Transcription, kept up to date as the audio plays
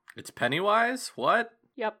It's Pennywise? What?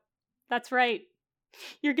 Yep, that's right.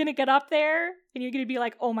 You're gonna get up there, and you're gonna be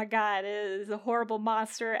like, oh my god, it is a horrible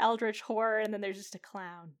monster, eldritch horror, and then there's just a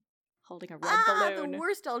clown holding a red balloon. The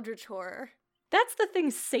worst eldritch horror. That's the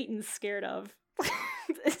thing Satan's scared of.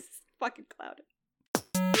 This fucking clown.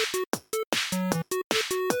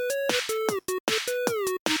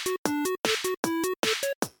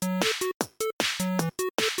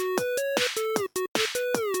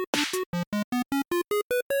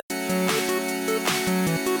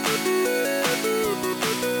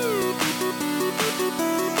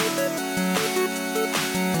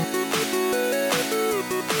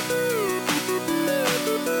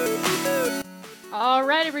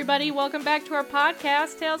 Alright, everybody, welcome back to our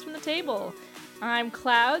podcast, Tales from the Table. I'm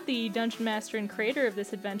Cloud, the dungeon master and creator of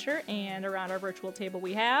this adventure, and around our virtual table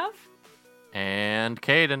we have... And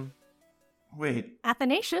Caden. Wait.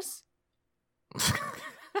 Athanasius.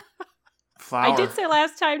 Flower. I did say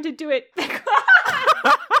last time to do it.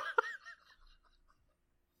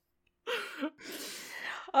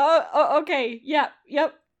 Okay, yep.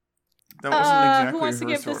 That wasn't exactly who wants to give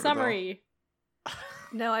rehearsed the order, summary?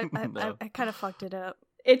 No, I No. kind of fucked it up.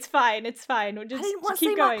 It's fine. We'll I just didn't want to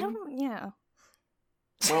keep say going. yeah. though.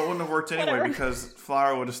 Well, it wouldn't have worked anyway Whatever. because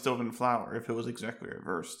flower would have still been flower if it was exactly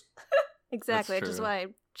reversed. Exactly, That's which is true. why I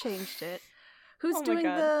changed it. Who's Oh my doing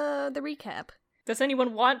God. the recap? Does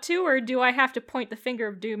anyone want to, or do I have to point the finger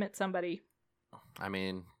of doom at somebody? I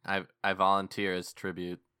mean, I volunteer as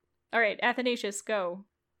tribute. Alright, Athanasius, go.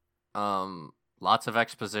 Lots of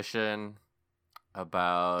exposition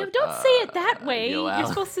about... No, don't say it that way. You're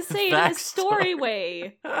supposed to say it in a story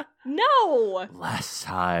way. No! Last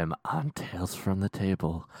time on Tales from the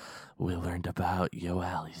Table, we learned about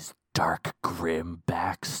Yoali's dark, grim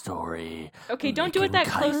backstory. Okay, don't do it that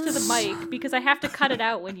Making close to the kites. mic, because I have to cut it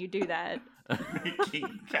out when you do that.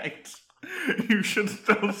 Making kites. You should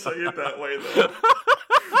still say it that way,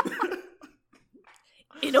 though.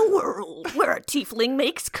 In a world where a tiefling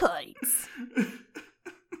makes kites.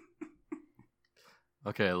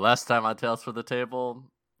 Okay, last time on Tales from the Table,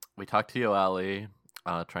 we talked to Yoali,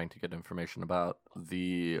 trying to get information about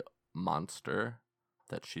the monster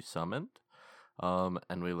that she summoned.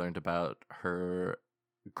 And we learned about her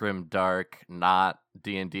grim, dark, not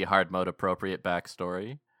D&D hard mode appropriate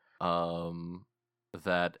backstory.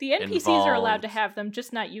 That The NPCs are allowed to involved- have them,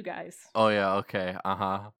 just not you guys. Oh yeah, okay,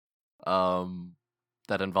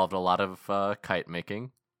 that involved a lot of kite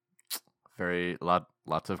making,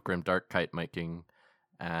 lots of grim, dark kite making,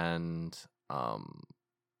 and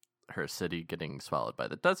her city getting swallowed by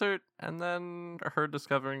the desert, and then her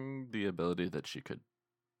discovering the ability that she could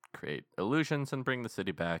create illusions and bring the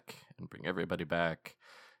city back and bring everybody back,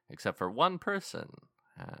 except for one person,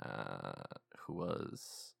 who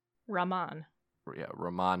was Raman.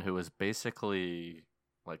 Raman, who was basically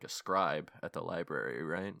like a scribe at the library,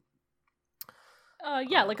 right?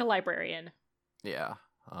 Yeah, like a librarian. Yeah.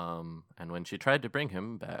 And when she tried to bring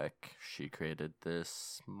him back, she created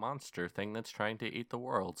this monster thing that's trying to eat the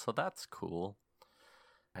world. So that's cool.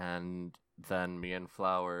 And then me and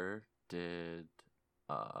Flower did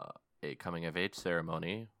a coming of age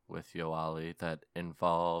ceremony with Yoali that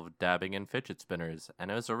involved dabbing in fidget spinners, and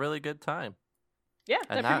it was a really good time. Yeah,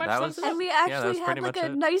 And that pretty that much was- sums it And up. we that actually was had pretty like much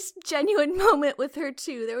a it. nice, genuine moment with her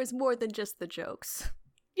too. There was more than just the jokes.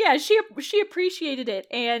 Yeah, she appreciated it,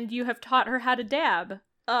 and you have taught her how to dab,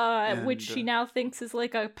 which she And, now thinks is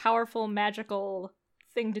like a powerful, magical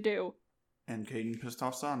thing to do. And Caden pissed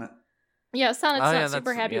off Sonnet. Yeah, Sonnet's Oh, yeah, not super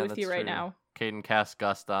that's- happy yeah, with you that's right true. now. Caden cast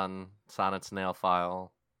Gust on Sonnet's nail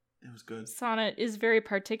file. It was good. Sonnet is very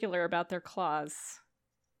particular about their claws.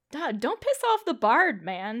 Duh, don't piss off the bard,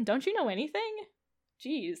 man. Don't you know anything?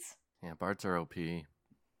 Jeez. Yeah, bards are OP.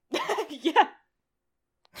 Yeah.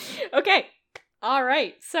 Okay. All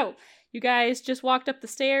right. So, you guys just walked up the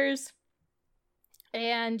stairs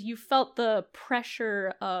and you felt the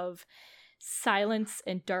pressure of silence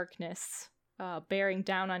and darkness bearing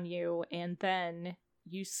down on you, and then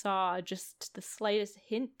you saw just the slightest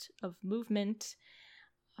hint of movement,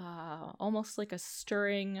 almost like a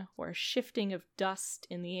stirring or a shifting of dust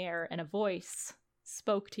in the air, and a voice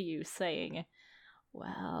spoke to you saying,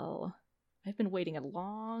 "Well, I've been waiting a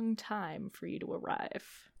long time for you to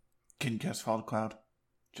arrive." Can you guess Fall Cloud?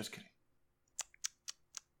 Just kidding.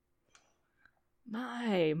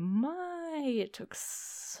 My, it took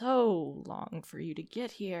so long for you to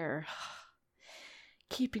get here.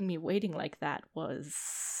 Keeping me waiting like that was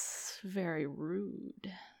very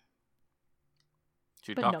rude.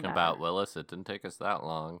 You're But no talking matter. about Willis. It didn't take us that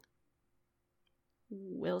long.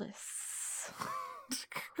 Willis.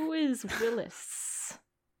 Who is Willis?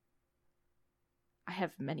 I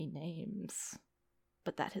have many names.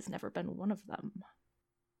 but that has never been one of them.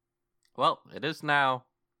 Well, it is now.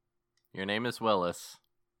 Your name is Willis.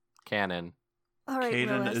 Canon. All right,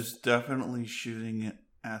 Caden Willis. is definitely shooting at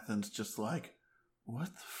Athens just like,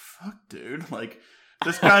 what the fuck, dude? Like,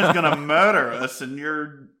 this guy's gonna murder us and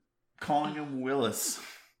you're calling him Willis.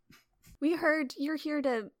 We heard you're here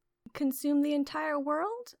to consume the entire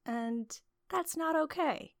world, and that's not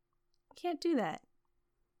okay. Can't do that.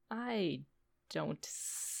 I don't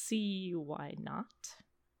see why not.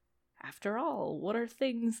 After all, what are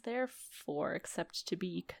things there for except to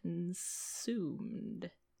be consumed?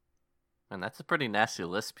 And that's a pretty nasty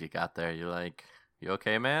lisp you got there. You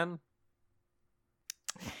okay, man?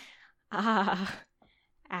 Ah,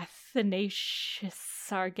 Athanasius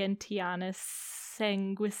Sargentianus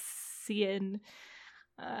Sanguician.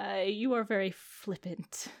 You are very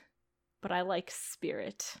flippant, but I like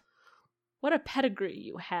spirit. What a pedigree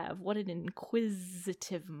you have. What an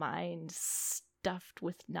inquisitive mind stuffed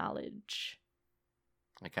with knowledge.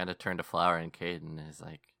 I kind of turned to Flower and Caden and is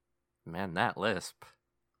like, man, that lisp.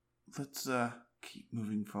 Let's keep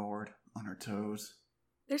moving forward on our toes.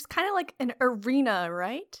 There's kind of like an arena,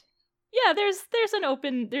 right? Yeah, there's an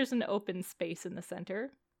open space in the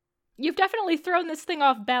center. You've definitely thrown this thing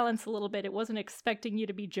off balance a little bit. It wasn't expecting you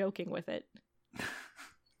to be joking with it.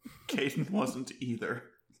 Caden wasn't either.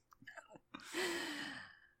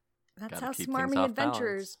 That's Gotta how keep things smarmy off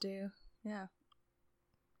adventurers do. Yeah.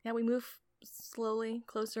 Yeah, we move slowly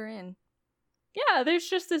closer in. Yeah, there's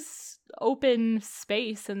just this open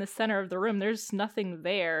space in the center of the room. There's nothing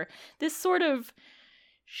there. This sort of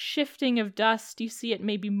shifting of dust, you see it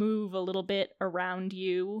maybe move a little bit around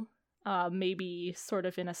you, maybe sort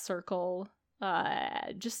of in a circle,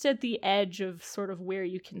 just at the edge of sort of where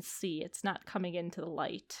you can see. It's not coming into the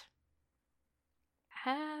light.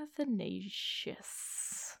 Athanasius.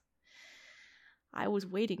 I was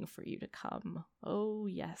waiting for you to come. Oh,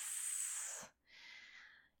 yes.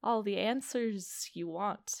 All the answers you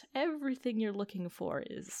want, everything you're looking for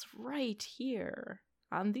is right here,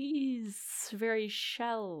 on these very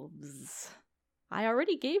shelves. I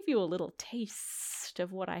already gave you a little taste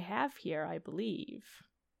of what I have here, I believe.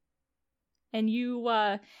 And you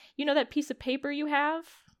know that piece of paper you have?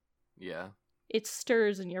 Yeah. It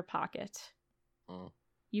stirs in your pocket. Mm.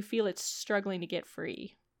 You feel it's struggling to get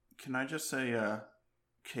free. Can I just say,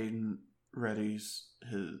 Caden readies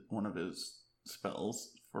one of his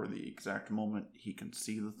spells for the exact moment he can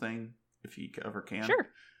see the thing, if he ever can. Sure.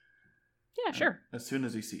 Yeah, And sure. as soon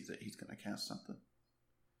as he sees it, he's going to cast something.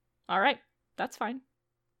 All right. That's fine.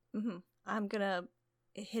 Mm-hmm. I'm gonna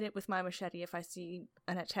hit it with my machete if I see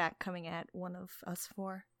an attack coming at one of us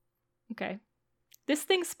four. Okay. This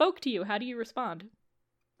thing spoke to you. How do you respond?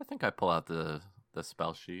 I think I pull out the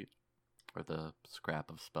spell sheet, or the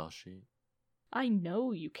scrap of spell sheet. I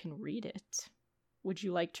know you can read it. Would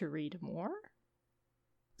you like to read more?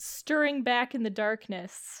 Stirring back in the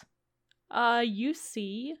darkness, you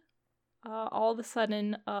see, all of a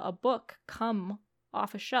sudden, a book come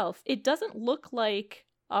off a shelf. It doesn't look like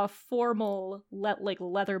a formal,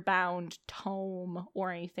 leather-bound tome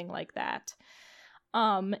or anything like that.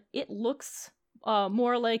 It looks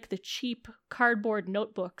more like the cheap cardboard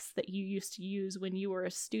notebooks that you used to use when you were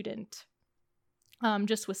a student.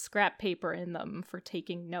 Just with scrap paper in them for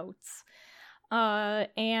taking notes.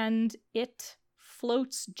 And it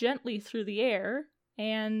floats gently through the air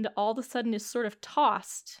and all of a sudden is sort of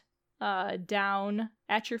tossed down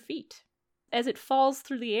at your feet. As it falls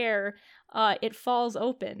through the air, it falls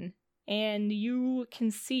open, and you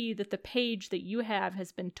can see that the page that you have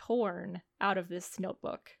has been torn out of this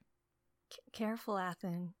notebook. Careful,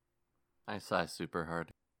 Athen. I sigh super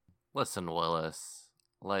hard. Listen, Willis,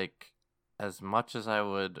 as much as I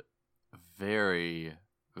would very,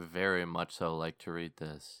 very much so like to read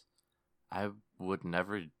this, I would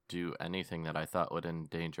never do anything that I thought would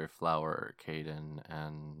endanger Flower or Caden,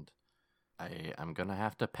 and I'm gonna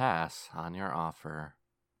have to pass on your offer.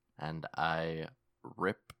 And I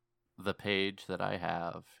rip the page that I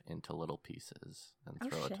have into little pieces and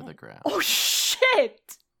throw it to the shit. ground. Oh,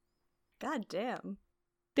 shit! God damn.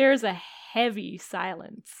 There's a heavy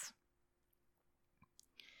silence.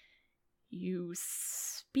 You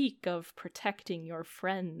speak of protecting your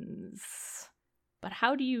friends, but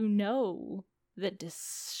how do you know that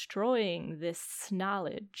destroying this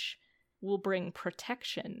knowledge will bring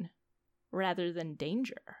protection rather than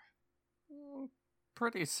danger?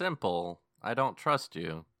 Pretty simple. I don't trust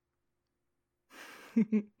you.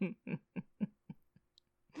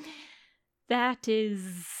 That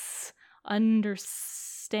is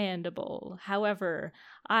understandable. However,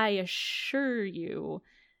 I assure you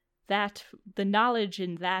that the knowledge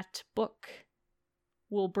in that book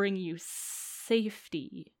will bring you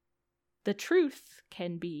safety. The truth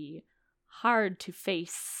can be hard to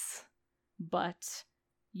face, but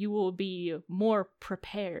you will be more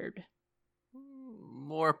prepared.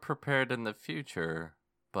 More prepared in the future,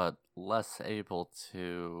 but less able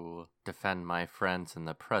to defend my friends in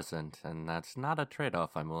the present, and that's not a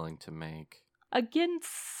trade-off I'm willing to make.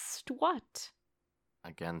 Against what?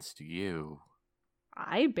 Against you.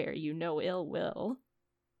 I bear you no ill will.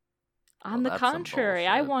 On Well, the that's some contrary,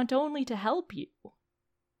 I bullshit. want only to help you.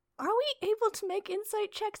 Are we able to make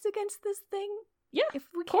insight checks against this thing? Yeah, If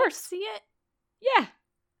we of can't course. see it? Yeah,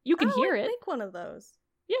 you can I hear would it. make one of those.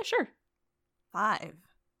 Yeah, sure. 5.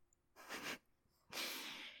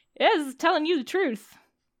 It's telling you the truth.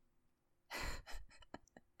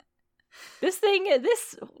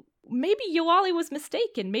 Maybe Yoali was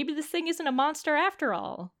mistaken. Maybe this thing isn't a monster after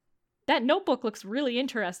all. That notebook looks really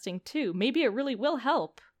interesting, too. Maybe it really will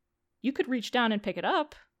help. You could reach down and pick it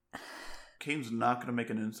up. Caden's not going to make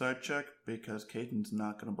an inside check because Caden's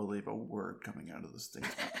not going to believe a word coming out of this thing's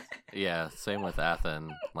mouth. Yeah, same with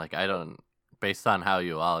Athen. Like, based on how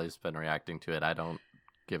you always been reacting to it, I don't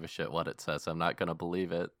give a shit what it says. I'm not gonna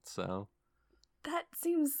believe it, so. That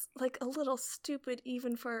seems like a little stupid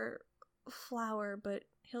even for Flower, but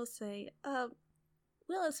he'll say,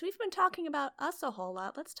 Willis, we've been talking about us a whole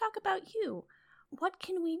lot. Let's talk about you. What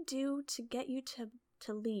can we do to get you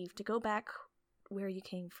to leave, to go back where you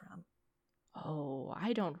came from? Oh,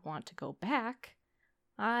 I don't want to go back.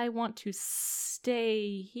 I want to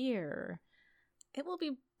stay here. It will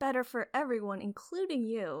be better for everyone, including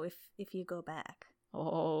you, if you go back.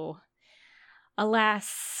 Oh,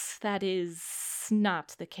 alas, that is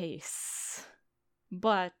not the case.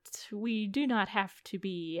 But we do not have to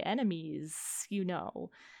be enemies, you know.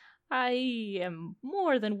 I am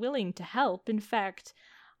more than willing to help. In fact,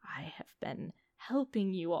 I have been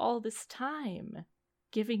helping you all this time,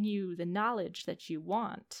 giving you the knowledge that you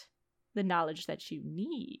want, the knowledge that you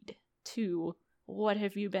need to, what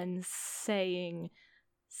have you been saying,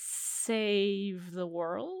 save the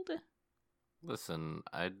world? Listen,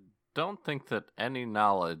 I don't think that any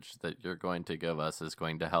knowledge that you're going to give us is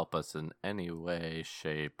going to help us in any way,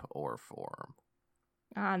 shape, or form.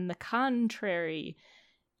 On the contrary,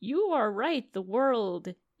 you are right, the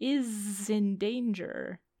world is in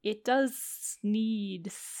danger. It does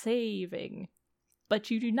need saving, but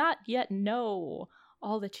you do not yet know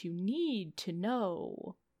all that you need to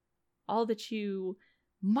know, all that you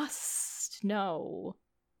must know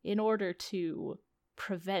in order to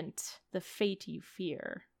prevent the fate you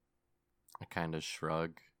fear. I kind of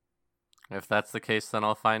shrug. If that's the case, then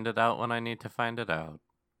I'll find it out when I need to find it out.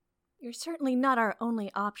 You're certainly not our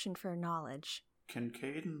only option for knowledge. Can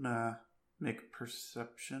Caden make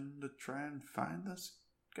perception to try and find this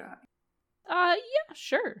guy? Yeah,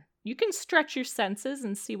 sure. You can stretch your senses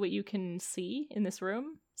and see what you can see in this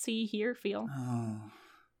room. See, hear, feel. Oh,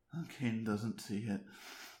 Caden doesn't see it.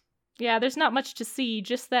 Yeah, there's not much to see,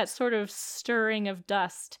 just that sort of stirring of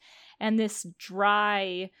dust and this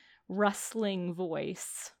dry, rustling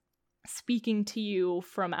voice speaking to you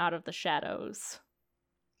from out of the shadows.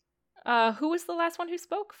 Who was the last one who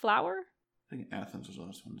spoke? Flower? I think Athens was the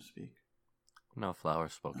last one to speak. No, Flower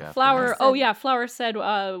spoke after Flower, me. oh yeah, Flower said,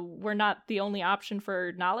 we're not the only option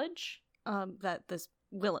for knowledge? That this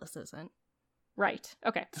Willis isn't. Right,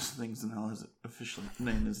 okay. This thing's name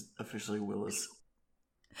is officially Willis.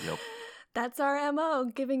 Yep. That's our MO,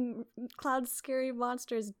 giving Cloud scary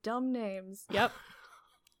monsters dumb names. Yep.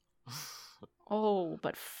 Oh,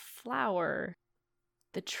 but Flower,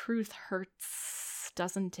 the truth hurts,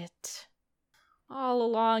 doesn't it? All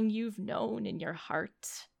along you've known in your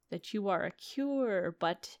heart that you are a cure,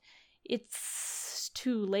 but it's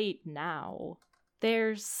too late now.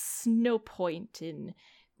 There's no point in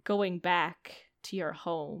going back to your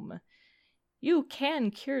home. You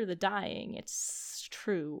can cure the dying, it's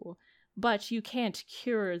true, but you can't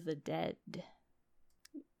cure the dead.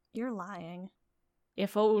 You're lying.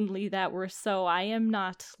 If only that were so, I am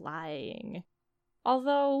not lying.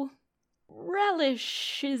 Although,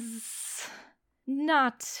 Relish is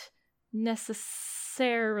not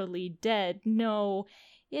necessarily dead. No,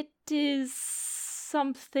 it is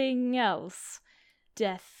something else.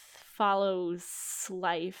 Death follows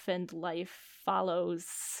life, and life follows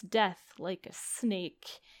death like a snake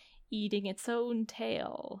eating its own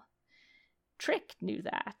tail. Trick knew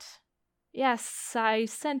that. Yes, I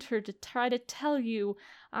sent her to try to tell you.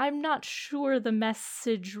 I'm not sure the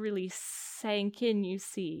message really sank in, you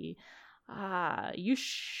see. You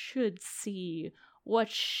should see what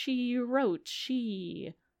she wrote.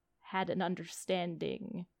 She had an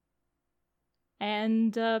understanding.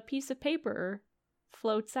 And a piece of paper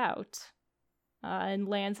floats out. and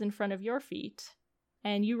lands in front of your feet.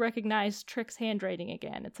 And you recognize Trick's handwriting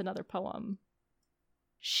again. It's another poem.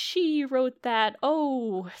 She wrote that,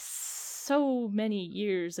 so many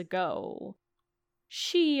years ago.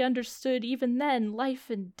 She understood even then life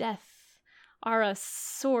and death are a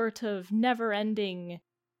sort of never-ending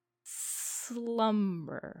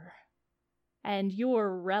slumber. And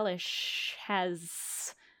your relish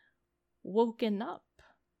has woken up.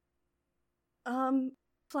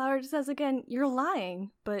 Flower says again, you're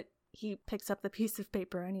lying, but he picks up the piece of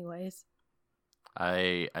paper anyways.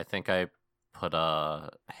 I think I put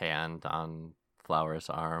a hand on Flower's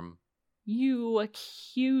arm. You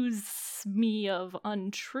accuse me of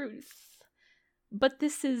untruth, but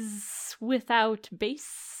this is without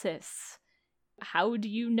basis. How do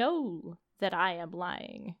you know that I am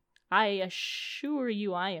lying? I assure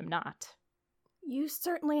you I am not. You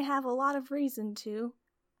certainly have a lot of reason to.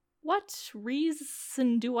 What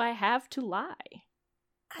reason do I have to lie?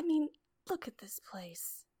 I mean, look at this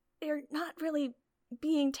place. They're not really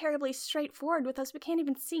being terribly straightforward with us. We can't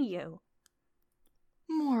even see you.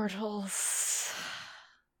 Mortals.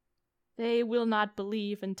 They will not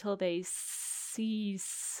believe until they see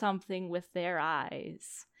something with their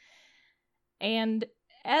eyes. And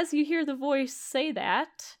as you hear the voice say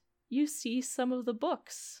that, you see some of the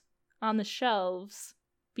books on the shelves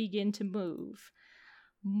begin to move.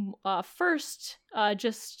 First,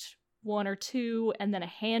 just one or two, and then a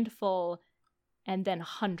handful, and then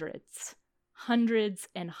hundreds. Hundreds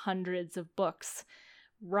and hundreds of books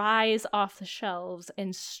rise off the shelves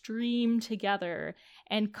and stream together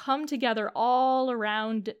and come together all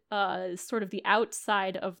around sort of the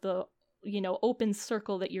outside of the, open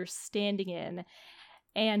circle that you're standing in.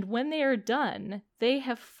 And when they are done, they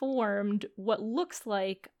have formed what looks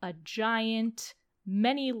like a giant,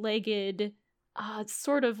 many-legged,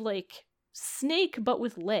 sort of like snake, but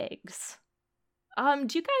with legs. Do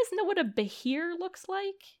you guys know what a behir looks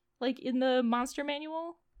like? Like in the monster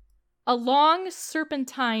manual? A long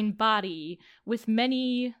serpentine body with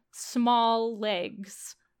many small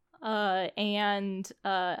legs, and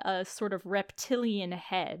a sort of reptilian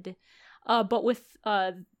head, but with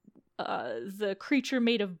the creature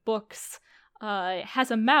made of books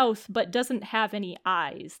has a mouth but doesn't have any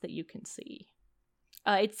eyes that you can see.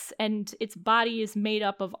 Its body is made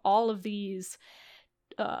up of all of these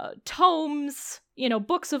tomes,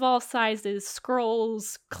 books of all sizes,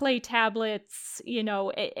 scrolls, clay tablets,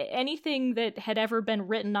 anything that had ever been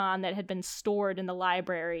written on that had been stored in the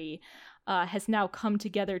library has now come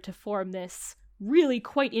together to form this really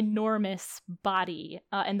quite enormous body,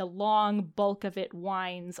 and the long bulk of it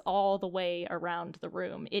winds all the way around the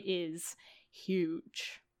room. It is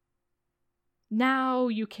huge. Now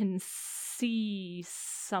you can see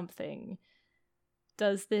something.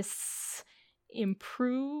 Does this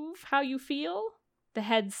improve how you feel? The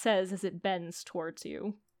head says as it bends towards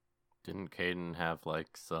you. Didn't Caden have,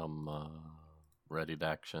 some readied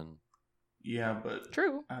action? Yeah, but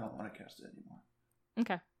True. I don't want to cast it anymore.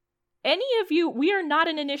 Okay. Any of you, we are not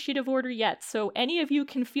in initiative order yet, so any of you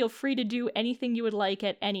can feel free to do anything you would like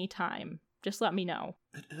at any time. Just let me know.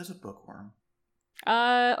 It is a bookworm.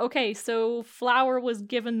 Okay, so Flower was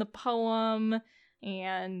given the poem,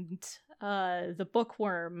 and the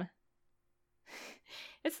bookworm.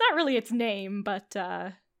 It's not really its name, but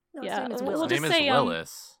No, yeah, his name is we'll Willis. His just name is say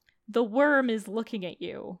Willis. the worm is looking at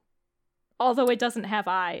you, although it doesn't have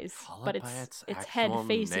eyes, Call but it by its head actual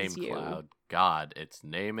faces name, you. Cloud. God, its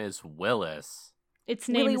name is Willis. Its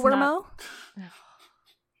name Willy is Wormo? not.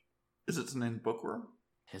 Is its name Bookworm?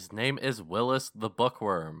 His name is Willis the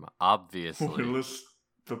Bookworm, obviously. Willis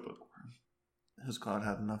the Bookworm. Has Cloud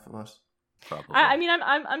had enough of us? Probably. I mean,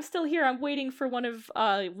 I'm still here. I'm waiting for one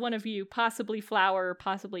of you, possibly Flower,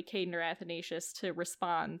 possibly Caden or Athanasius, to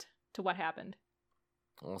respond to what happened.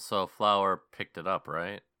 Also, Flower picked it up,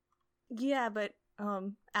 right? Yeah, but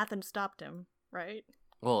Athen stopped him, right?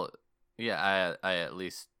 Well, yeah, I at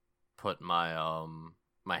least put my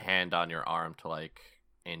my hand on your arm to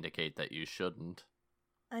indicate that you shouldn't.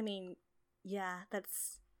 I mean, yeah,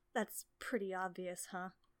 that's pretty obvious, huh?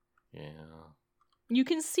 Yeah. You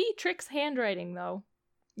can see Trick's handwriting, though.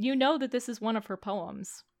 You know that this is one of her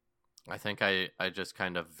poems. I think I just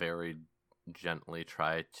kind of very gently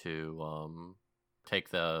try to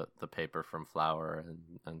take the paper from Flower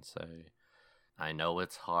and say, I know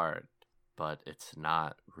it's hard, but it's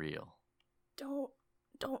not real.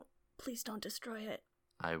 Please don't destroy it.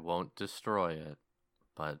 I won't destroy it,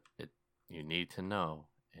 but you need to know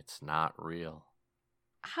it's not real.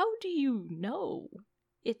 How do you know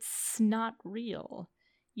it's not real?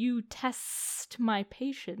 You test my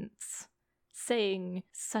patience, saying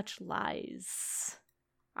such lies.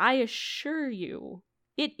 I assure you,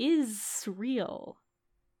 it is real.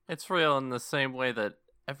 It's real in the same way that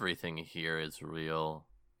everything here is real,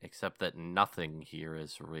 except that nothing here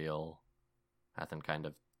is real. Ethan kind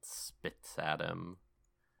of spits at him.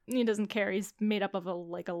 He doesn't care. He's made up of a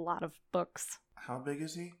lot of books. How big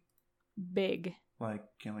is he? Big. Like,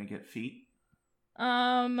 can we get feet?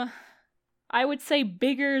 I would say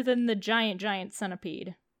bigger than the giant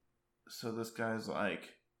centipede. So this guy's like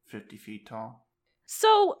 50 feet tall?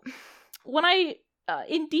 So, when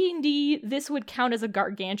in D&D, this would count as a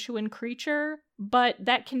gargantuan creature, but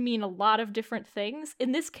that can mean a lot of different things.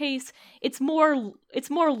 In this case, it's more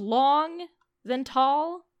long than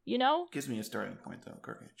tall, you know? Gives me a starting point, though,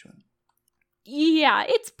 gargantuan. Yeah,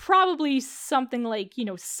 it's probably something like,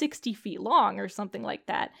 60 feet long or something like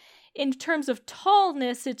that. In terms of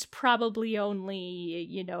tallness, it's probably only,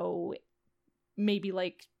 maybe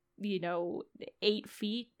 8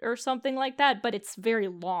 feet or something like that, but it's very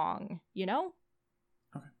long,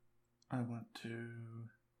 Okay. I want to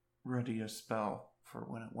ready a spell for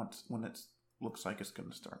when it looks like it's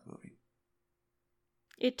going to start moving.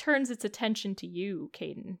 It turns its attention to you,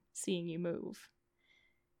 Caden, seeing you move.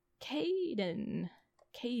 Caden.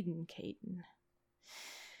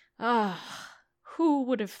 Ah, who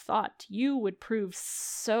would have thought you would prove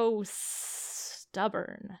so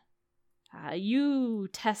stubborn? You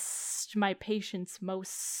test my patience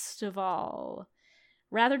most of all.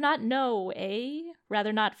 Rather not know, eh?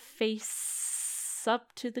 Rather not face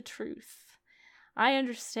up to the truth. I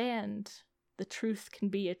understand. The truth can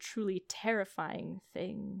be a truly terrifying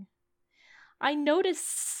thing. I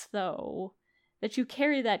notice, though, that you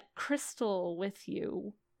carry that crystal with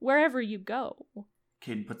you wherever you go.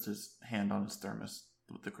 Caden puts his hand on his thermos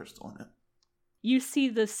with the crystal in it. You see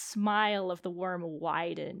the smile of the worm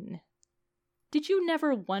widen. Did you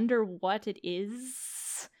never wonder what it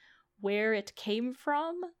is? Where it came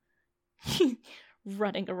from?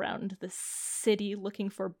 Running around the city looking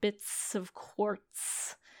for bits of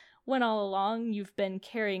quartz, when all along you've been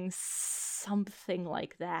carrying something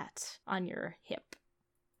like that on your hip.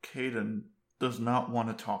 Caden does not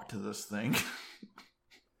want to talk to this thing.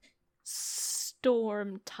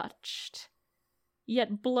 Storm-touched,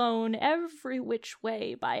 yet blown every which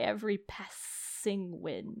way by every passing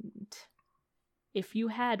wind. If you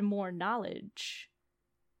had more knowledge,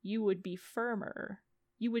 you would be firmer.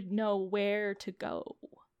 You would know where to go,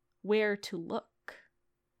 where to look.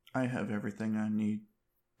 I have everything I need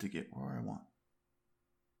to get where I want.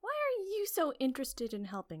 Why are you so interested in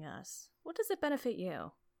helping us? What does it benefit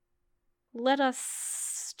you? Let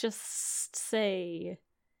us just say,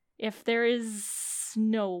 if there is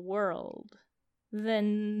no world,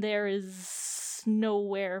 then there is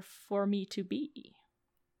nowhere for me to be.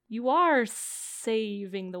 You are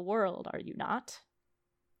saving the world, are you not?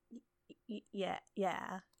 Yeah.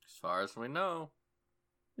 As far as we know.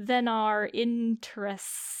 Then our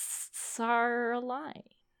interests are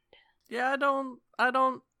aligned. Yeah, I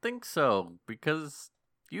don't think so, because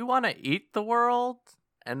you want to eat the world,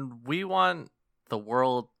 and we want the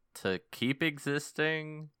world to keep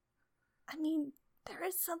existing. I mean, there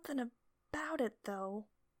is something about it, though.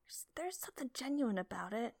 There's something genuine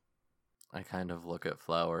about it. I kind of look at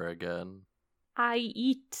Flower again. I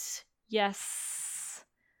eat, yes.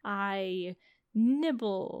 I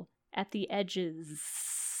nibble at the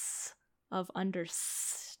edges of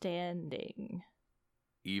understanding.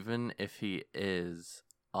 Even if he is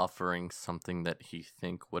offering something that he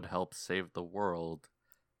think would help save the world,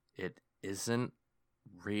 it isn't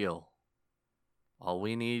real. All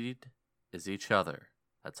we need is each other.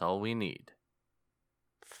 That's all we need.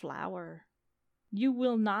 Flower, you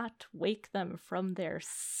will not wake them from their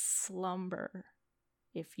slumber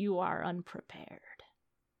if you are unprepared.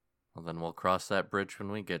 Well, then we'll cross that bridge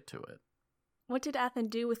when we get to it. What did Athen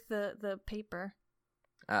do with the paper?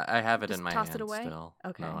 I have it Just in my toss hand it away? still.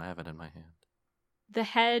 Okay. No, I have it in my hand. The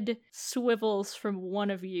head swivels from one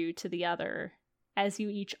of you to the other as you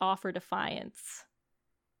each offer defiance,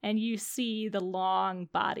 and you see the long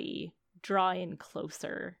body draw in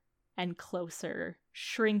closer and closer,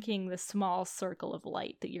 shrinking the small circle of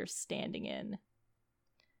light that you're standing in.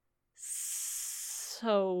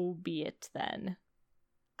 So be it then.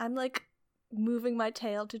 I'm moving my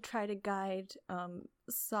tail to try to guide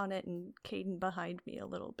Sonnet and Caden behind me a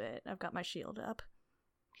little bit. I've got my shield up.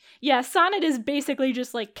 Yeah, Sonnet is basically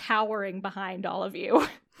just cowering behind all of you.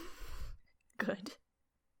 Good.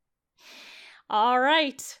 All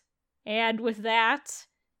right. And with that,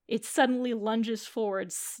 it suddenly lunges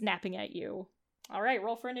forward, snapping at you. All right,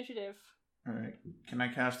 roll for initiative. Alright. Can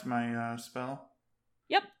I cast my spell?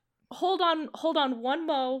 Yep. hold on one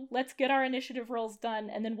mo. Let's get our initiative rolls done,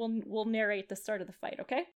 and then we'll narrate the start of the fight,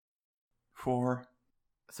 okay? 4.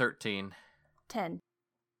 13. 10.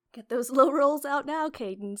 Get those low rolls out now,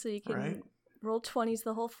 Caden, so you can Right. roll 20s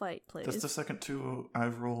the whole fight, please. That's the second 2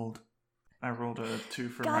 I've rolled. I rolled a 2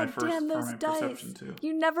 for God my first damn for those my dice. perception too.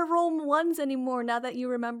 You never roll 1s anymore now that you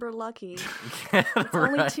remember lucky. Yeah, It's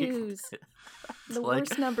only right. 2s. It's The like-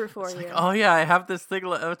 worst number for it's you. like, oh yeah, I have this thing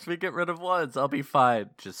lets me get rid of ones. I'll be fine.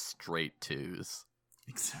 Just straight 2s.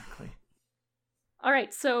 Exactly. All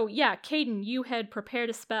right, so yeah, Caden, you had prepared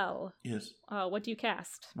a spell. Yes. What do you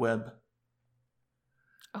cast? Web.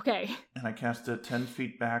 Okay. And I cast it 10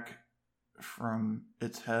 feet back from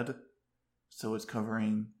its head, so it's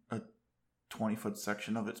covering a 20-foot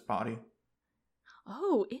section of its body.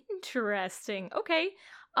 Oh, interesting. Okay.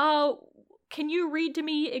 Can you read to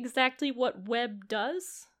me exactly what web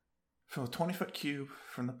does? So a 20-foot cube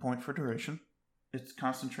from the point for duration. Its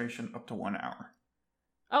concentration up to 1 hour.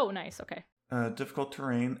 Oh, nice. Okay. Difficult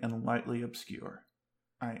terrain and lightly obscure.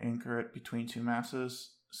 I anchor it between 2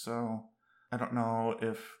 masses, so I don't know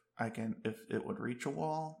if it would reach a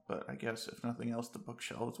wall, but I guess if nothing else, the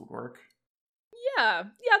bookshelves would work. Yeah,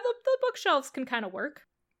 the bookshelves can kind of work.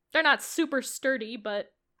 They're not super sturdy,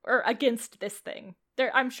 or against this thing.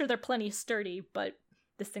 I'm sure they're plenty sturdy, but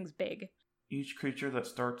this thing's big. Each creature that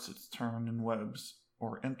starts its turn in webs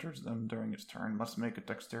or enters them during its turn must make a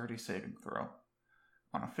dexterity saving throw.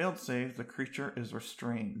 On a failed save, the creature is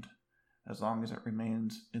restrained as long as it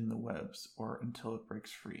remains in the webs or until it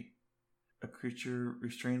breaks free. A creature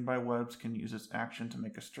restrained by webs can use its action to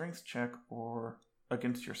make a strength check or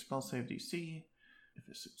against your spell save DC if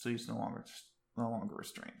it succeeds no longer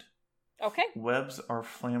restrained. Okay. Webs are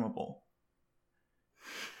flammable.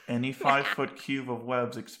 Any 5-foot cube of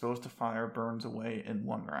webs exposed to fire burns away in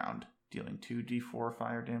 1 round, dealing 2d4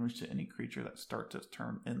 fire damage to any creature that starts its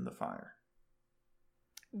turn in the fire.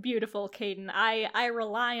 Beautiful, Caden. I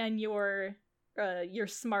rely on your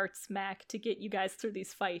smarts, Mac, to get you guys through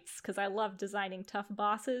these fights, because I love designing tough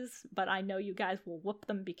bosses, but I know you guys will whoop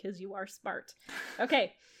them because you are smart.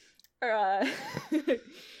 Okay.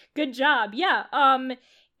 Good job. Yeah.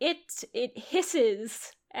 It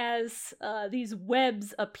hisses as these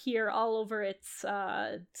webs appear all over its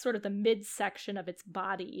sort of the midsection of its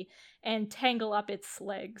body and tangle up its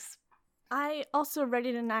legs. I also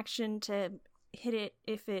readied an action to hit it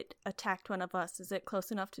if it attacked one of us. Is it close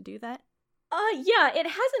enough to do that? Yeah, it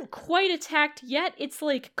hasn't quite attacked yet. It's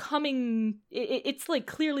like coming, it's like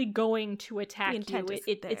clearly going to attack you.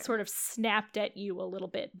 It sort of snapped at you a little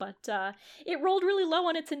bit, but it rolled really low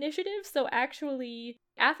on its initiative, so actually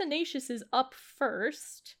Athanasius is up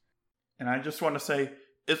first. And I just want to say,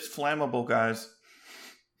 it's flammable, guys.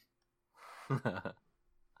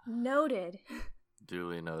 Noted.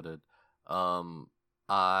 Duly noted.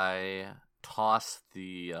 I tossed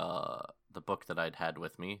the book that I'd had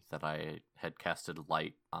with me that I had casted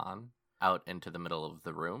light on out into the middle of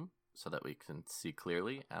the room so that we can see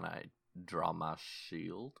clearly, and I draw my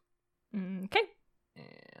shield. Okay.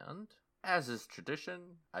 And as is tradition,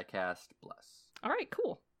 I cast Bless. All right,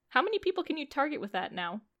 cool. How many people can you target with that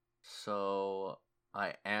now? So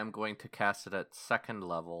I am going to cast it at 2nd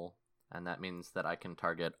level, and that means that I can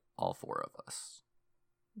target all 4 of us.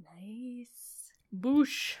 Nice.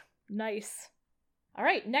 Boosh. Nice. All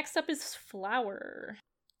right, next up is Flower.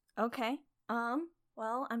 Okay.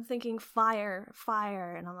 Well, I'm thinking fire,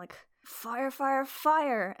 and I'm like,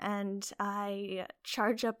 fire, and I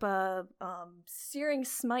charge up a searing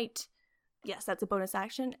smite. Yes, that's a bonus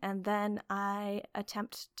action, and then I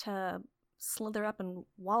attempt to slither up and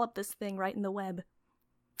wallop this thing right in the web.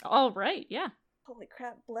 All right, yeah. Holy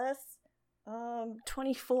crap, bless.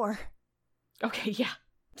 24. Okay, yeah.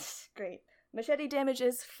 Great. Machete damage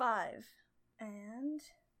is 5. And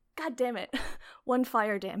god damn it, 1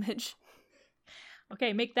 fire damage.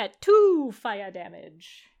 Okay, make that 2 fire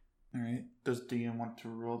damage. Alright. Does DM want to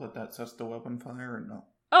rule that sets the weapon fire or no?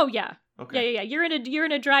 Oh yeah. Okay. Yeah. You're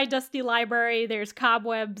in a dry, dusty library. There's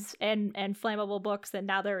cobwebs and flammable books, and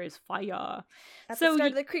now there is fire. At the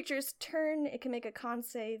start of the creature's turn, it can make a con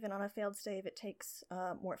save, and on a failed save, it takes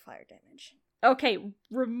more fire damage. Okay,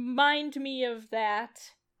 remind me of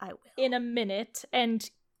that. I will. In a minute. And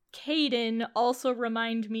Caden, also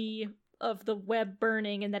remind me of the web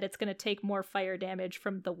burning and that it's going to take more fire damage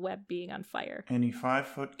from the web being on fire. Any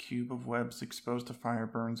 5-foot cube of webs exposed to fire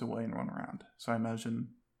burns away in 1 round. So I imagine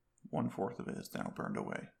 1/4 of it is now burned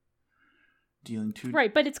away. Dealing 2...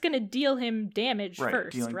 Right, but it's going to deal him damage right,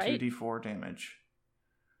 first, dealing right? 2d4 damage.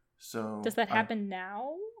 So... Does that happen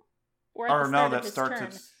now? Or no, that starts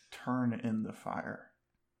its turn in the fire.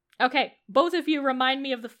 Okay, both of you remind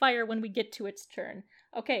me of the fire when we get to its turn.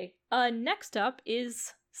 Okay, next up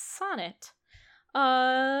is Sonnet.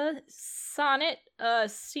 Sonnet,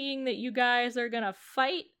 seeing that you guys are gonna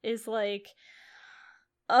fight is like,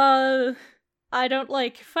 I don't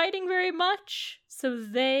like fighting very much, so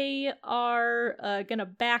they are, gonna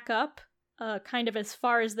back up, kind of as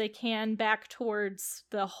far as they can back towards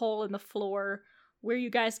the hole in the floor where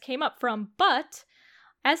you guys came up from, but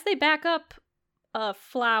as they back up,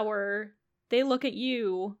 Flower, they look at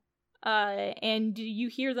you, and you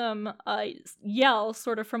hear them, yell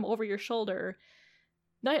sort of from over your shoulder.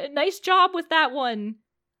 Nice job with that one.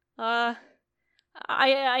 I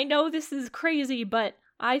know this is crazy, but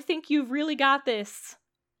I think you've really got this.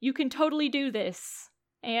 You can totally do this.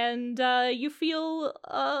 And, you feel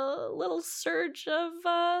a little surge of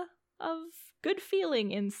good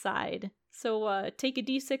feeling inside. So, take a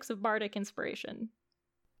d6 of bardic inspiration.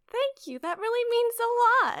 Thank you. That really means a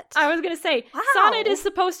lot. I was gonna say, wow. Sonnet is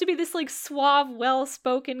supposed to be this, like, suave,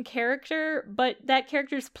 well-spoken character, but that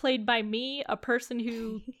character's played by me, a person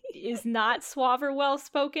who is not suave or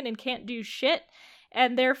well-spoken and can't do shit,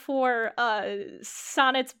 and therefore,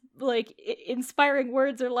 Sonnet's, like, inspiring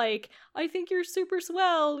words are like, I think you're super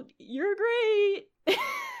swell, you're great!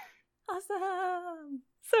 Awesome!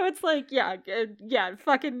 So it's like, yeah,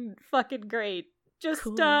 fucking great. Just,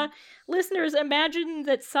 cool. Listeners, imagine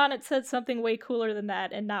that Sonnet said something way cooler than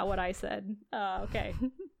that and not what I said. Okay.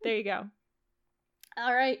 There you go.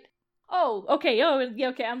 All right. Oh, okay.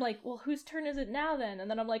 Okay. I'm like, well, whose turn is it now then?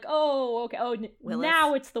 And then I'm like, oh, okay. Oh,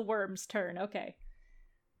 now it's the worm's turn. Okay.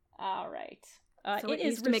 All right. So it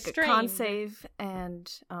is to make a con save and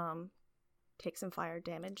take some fire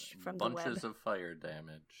damage from the web. Bunches of fire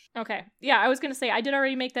damage. Okay. Yeah, I was going to say, I did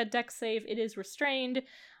already make that dex save. It is restrained.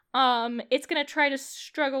 It's gonna try to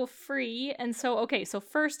struggle free, and so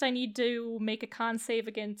first I need to make a con save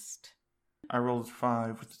against... I rolled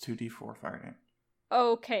 5 with the 2d4 fire damage.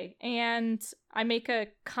 Okay, and I make a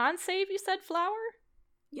con save, you said, Flower?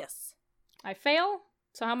 Yes. I fail,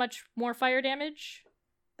 so how much more fire damage?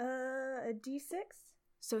 A d6.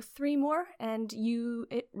 So 3 more, and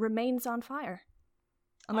it remains on fire.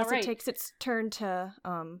 Unless it takes its turn to,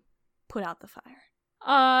 put out the fire.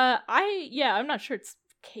 I'm not sure it's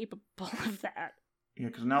capable of that. Yeah,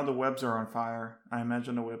 because now the webs are on fire. I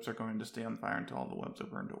imagine the webs are going to stay on fire until all the webs are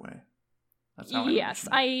burned away. That's how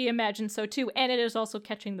I imagine so too. And it is also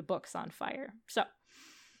catching the books on fire. So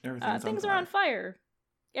things are on fire.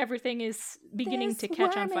 Everything is beginning to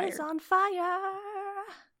catch on fire. This worm is on fire.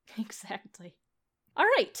 Exactly. All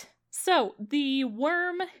right. So the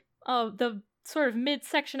worm, the sort of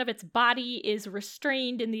midsection of its body is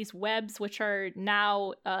restrained in these webs, which are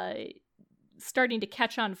now starting to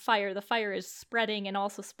catch on fire. The fire is spreading and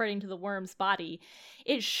also spreading to the worm's body.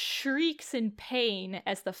 It shrieks in pain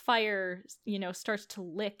as the fire, starts to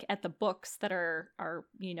lick at the books that are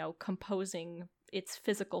composing its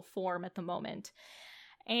physical form at the moment.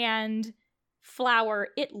 And Flower,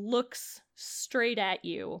 it looks straight at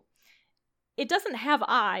you. It doesn't have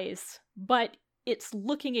eyes, but it's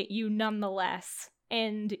looking at you nonetheless,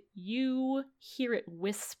 and you hear it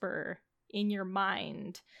whisper in your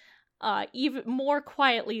mind. Even more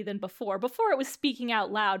quietly than before. Before it was speaking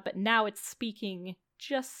out loud, but now it's speaking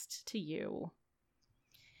just to you.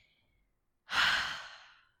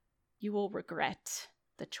 You will regret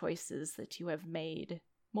the choices that you have made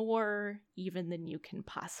more even than you can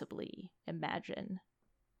possibly imagine.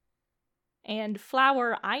 And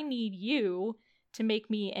Flower, I need you to make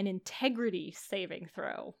me an integrity saving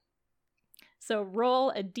throw. So roll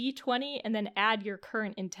a d20 and then add your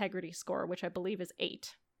current integrity score, which I believe is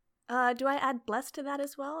 8. Do I add bless to that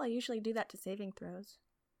as well? I usually do that to saving throws.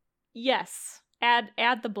 Yes, add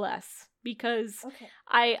the bless, because okay.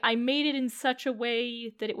 I made it in such a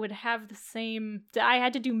way that it would have the same... I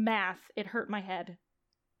had to do math. It hurt my head.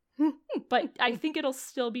 But I think it'll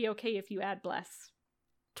still be okay if you add bless.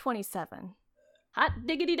 27. Hot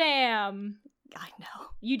diggity damn. I know.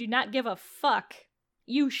 You do not give a fuck.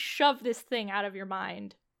 You shove this thing out of your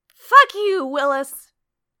mind. Fuck you, Willis!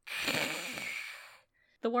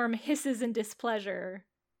 The worm hisses in displeasure.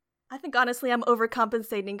 I think honestly I'm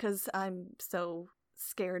overcompensating because I'm so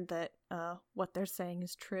scared that what they're saying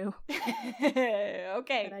is true.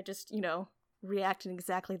 Okay. And I just, react in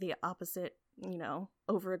exactly the opposite,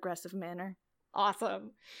 over aggressive manner.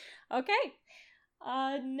 Awesome. Okay.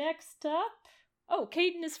 Next up. Oh,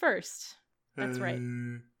 Caden is first. That's right.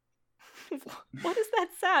 What is that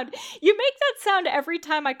sound? You make that sound every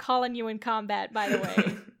time I call on you in combat, by the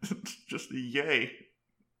way. It's just a yay.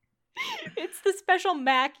 It's the special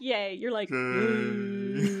Mac yay. You're like,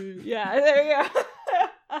 yeah, there you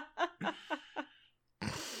go.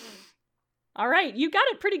 All right, you got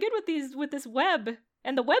it pretty good with this web,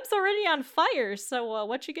 and the web's already on fire. So,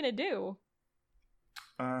 what you gonna do?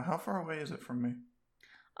 How far away is it from me?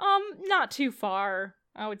 Not too far.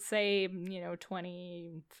 I would say,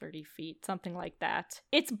 20, 30 feet, something like that.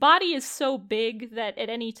 Its body is so big that at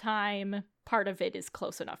any time, part of it is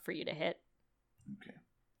close enough for you to hit. Okay.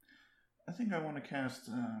 I think I want to cast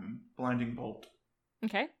Blinding Bolt.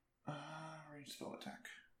 Okay. Range spell attack.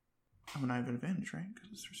 Oh, and I have advantage, right? Because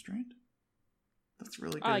it's restrained? That's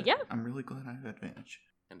really good. Yeah. I'm really glad I have advantage.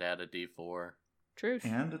 And add a d4. Truth.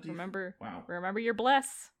 And a D4. Remember. Wow. Remember your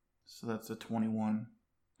bless. So that's a 21.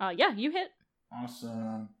 Yeah, you hit.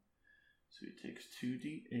 Awesome. So he takes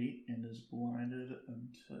 2d8 and is blinded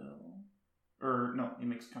until... no, he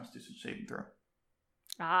makes a Constitution saving throw.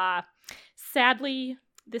 Sadly,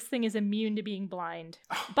 this thing is immune to being blind.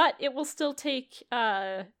 But it will still take,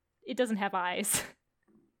 it doesn't have eyes.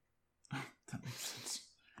 That makes sense.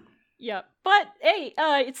 Yeah, but hey,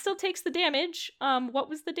 it still takes the damage. What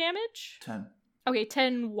was the damage? 10. Okay,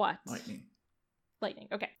 10 what? Lightning. Lightning,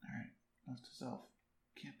 okay. Alright, note to self.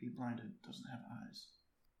 Can't be blinded, doesn't have eyes.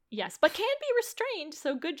 Yes, but can be restrained,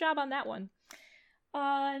 so good job on that one.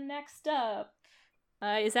 Next up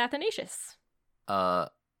is Athanasius.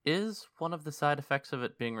 Is one of the side effects of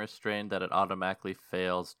it being restrained that it automatically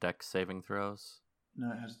fails dex saving throws?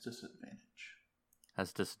 No, it has disadvantage.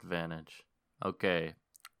 Has disadvantage. Okay.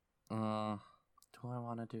 Do I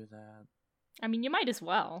want to do that? I mean, you might as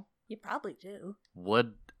well. You probably do.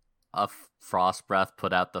 Would a frost breath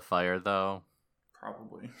put out the fire, though?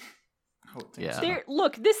 Probably. I would think Yeah. so.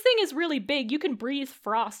 Look, this thing is really big. You can breathe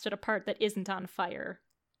frost at a part that isn't on fire.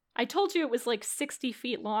 I told you it was like 60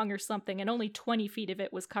 feet long or something, and only 20 feet of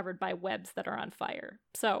it was covered by webs that are on fire.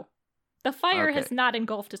 So, the fire Okay. has not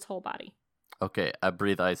engulfed its whole body. Okay, I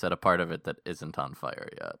breathe ice at a part of it that isn't on fire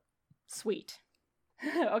yet. Sweet.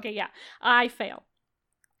 Okay, yeah. I fail.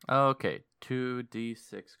 Okay,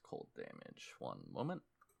 2d6 cold damage. One moment.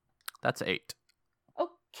 That's 8.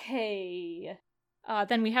 Okay.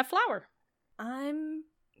 Then we have Flower. I'm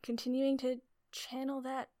continuing to channel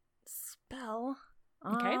that spell.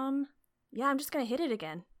 Okay. Yeah, I'm just gonna hit it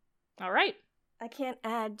again. All right. I can't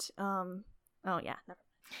add, oh yeah, never.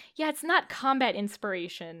 Yeah, it's not combat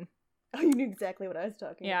inspiration. Oh, you knew exactly what I was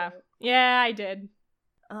talking Yeah. Yeah, I did.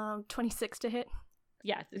 26 to hit.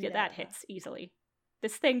 Yeah, Yeah. that hits easily.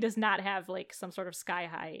 This thing does not have, like, some sort of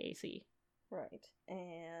sky-high AC. Right.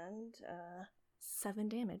 And, 7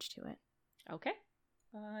 damage to it. Okay.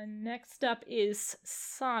 Next up is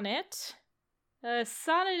Sonnet.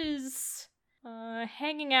 Sonnet is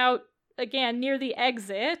hanging out again near the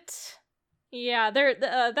exit. Yeah,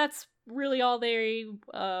 that's really all they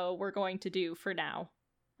were going to do for now.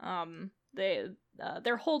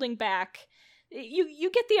 They're holding back. You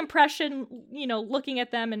get the impression, looking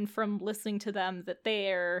at them and from listening to them, that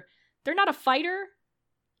they're not a fighter,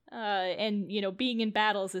 and being in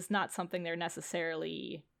battles is not something they're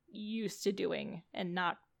necessarily used to doing, and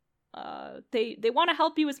not they want to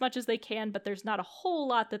help you as much as they can, but there's not a whole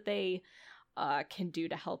lot that they can do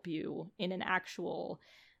to help you in an actual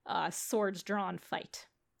swords drawn fight.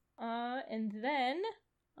 And then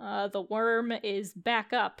the Wurm is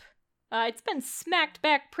back up. It's been smacked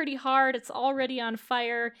back pretty hard. It's already on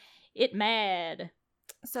fire. It mad.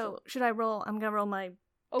 So, should I roll? I'm gonna roll my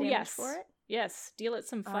damage for it. Yes, deal it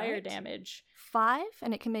some fire Alright. damage. 5,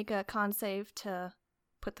 and it can make a con save to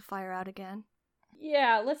put the fire out again.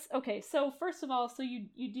 Yeah, okay, so first of all, so you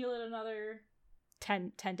deal it another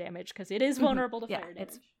 10 damage, because it is vulnerable to Yeah, fire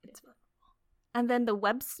damage. it's vulnerable. And then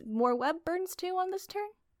more web burns too on this turn?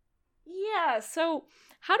 Yeah, so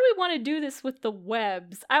how do we want to do this with the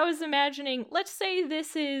webs? I was imagining, let's say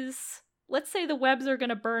the webs are going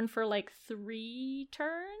to burn for like 3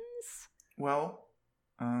 turns? Well,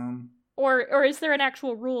 Or is there an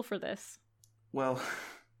actual rule for this? well,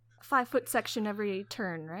 5-foot section every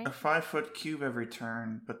turn, right? a 5-foot cube every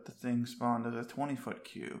turn, but the thing spawned as a 20-foot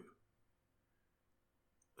cube.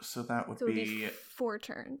 So that would So it would be... be 4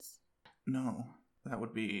 turns. No, that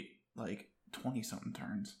would be like 20-something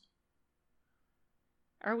turns.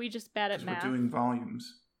 Are we just bad at Because math? we're doing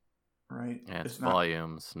volumes, right? Yeah, it's not-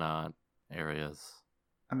 volumes, not areas.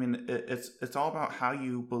 I mean, it's all about how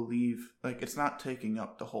you believe. Like, it's not taking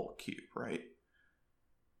up the whole cube, right?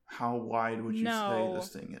 How wide would you say No. this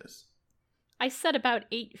thing is? I said about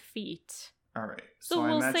 8 feet. All right. So So, I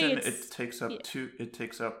we'll say imagine it's- it takes up yeah. two. It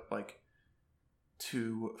takes up like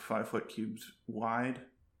 2 5-foot cubes wide,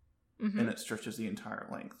 Mhm. and it stretches the entire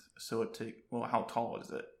length. So well, how tall is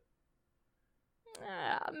it?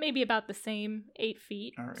 Maybe about the same, 8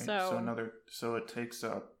 feet. All right. So, So it takes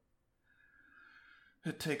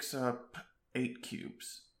up 8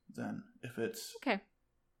 cubes then. If it's Okay.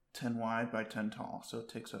 10 wide by 10 tall, so it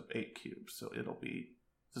takes up 8 cubes. So it'll be,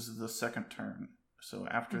 this is the second turn. So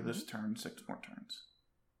after this turn, 6 more turns.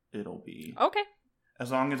 It'll be, Okay.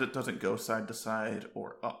 as long as it doesn't go side to side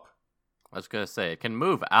or up. I was going to say, it can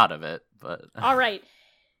move out of it, but... All right.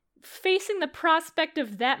 Facing the prospect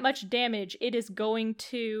of that much damage, it is going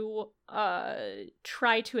to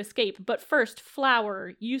try to escape. But first,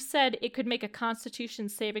 Flower, you said it could make a Constitution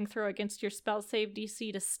saving throw against your spell save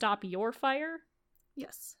DC to stop your fire?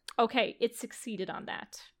 Yes. Okay, it succeeded on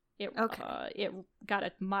that. It got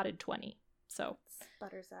a modded 20. So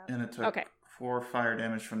Sputters out. And it took 4 fire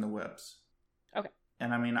damage from the webs. Okay.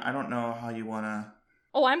 And I mean, I don't know how you want to...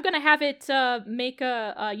 Oh, I'm going to have it make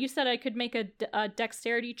a... you said I could make a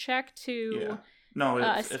dexterity check to Yeah. No,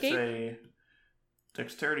 it's escape? a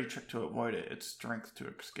dexterity check to avoid it. It's strength to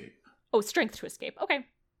escape. Oh, strength to escape. Okay.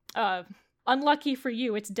 Unlucky for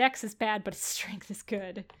you, its dex is bad, but its strength is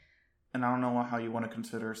good. And I don't know how you want to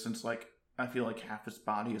consider, since, like, I feel like half its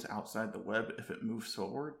body is outside the web. If it moves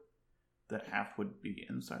forward, that half would be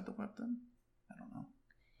inside the web then? I don't know.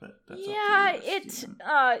 But that's it's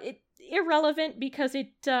irrelevant because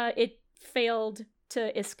it failed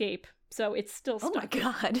to escape, so it's still stuck. Oh my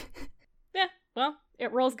god. Yeah, well,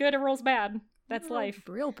 it rolls good, it rolls bad. That's life.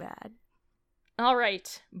 Real bad. All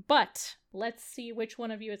right, but let's see which one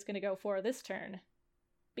of you it's going to go for this turn.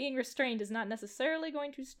 Being restrained is not necessarily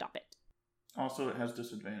going to stop it. Also, it has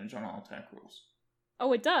disadvantage on all attack rolls.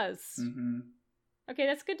 Oh, it does? Mm-hmm. Okay,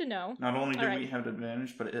 that's good to know. Not only do we have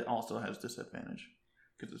advantage, but it also has disadvantage.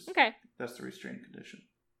 Because that's the restrained condition.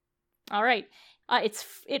 All right.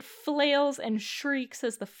 It flails and shrieks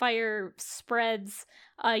as the fire spreads.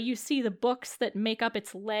 You see the books that make up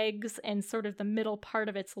its legs and sort of the middle part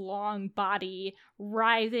of its long body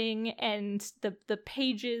writhing, and the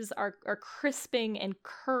pages are crisping and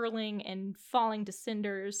curling and falling to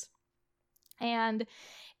cinders. And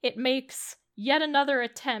it makes yet another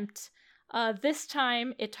attempt. This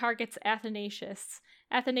time it targets Athanasius.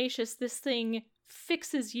 Athanasius, this thing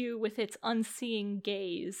fixes you with its unseeing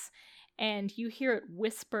gaze, and you hear it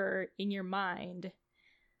whisper in your mind,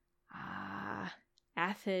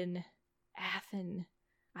 Athen,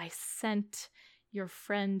 I sent your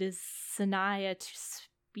friend Sanaya to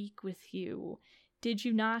speak with you. Did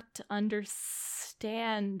you not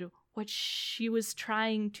understand what she was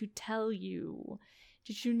trying to tell you?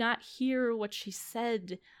 Did you not hear what she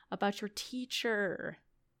said about your teacher?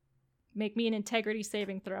 Make me an integrity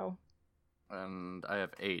saving throw. And I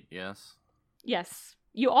have 8, yes? Yes.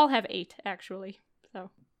 You all have 8, actually.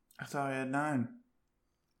 So I thought I had 9.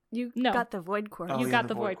 You No. got the void quartz. You got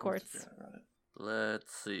the void quartz. Yeah, I got it.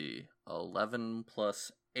 Let's see. 11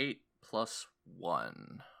 plus 8 plus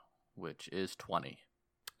 1, which is 20.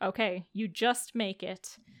 Okay, you just make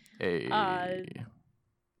it. Hey.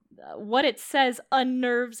 What it says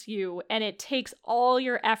unnerves you, and it takes all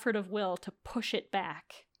your effort of will to push it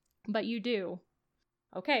back. But you do.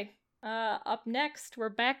 Okay. Up next, we're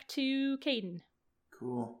back to Caden.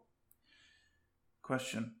 Cool.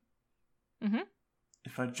 Question. Mm-hmm.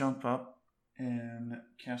 If I jump up and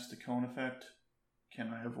cast the cone effect,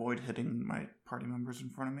 can I avoid hitting my party members in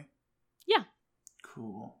front of me? Yeah.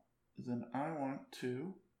 Cool. Then I want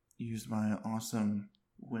to use my awesome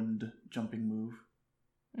wind jumping move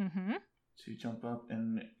Mm-hmm. to jump up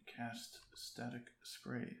and cast static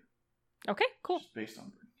spray. Okay, cool. Just based on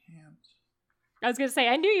burning hands. I was gonna say,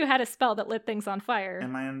 I knew you had a spell that lit things on fire.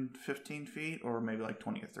 Am I in 15 feet or maybe like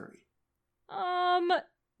 20 or 30?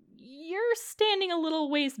 You're standing a little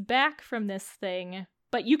ways back from this thing,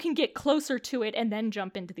 but you can get closer to it and then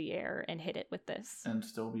jump into the air and hit it with this. And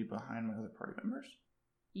still be behind my other party members?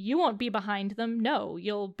 You won't be behind them, no.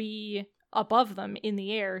 You'll be above them in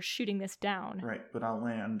the air shooting this down. Right, but I'll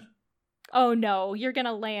land. Oh no, you're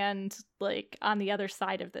gonna land, like, on the other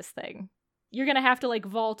side of this thing. You're gonna have to, like,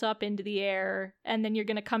 vault up into the air, and then you're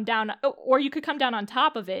gonna come down, or you could come down on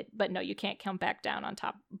top of it, but no, you can't come back down on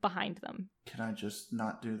top behind them. Can I just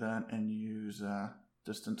not do that and use a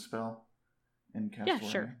distance spell and cast Yeah, lightning?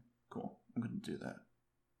 sure. Cool, I'm going to do that.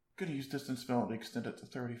 I'm going to use distance spell to extend it to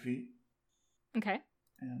 30 feet. Okay.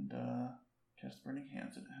 And cast Burning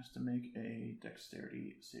Hands, and it has to make a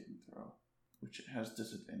dexterity saving throw, which it has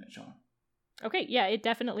disadvantage on. Okay, yeah, it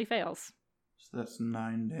definitely fails. So that's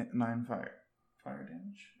 9 fire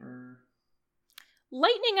damage.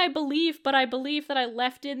 Lightning, I believe, but I believe that I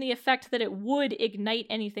left in the effect that it would ignite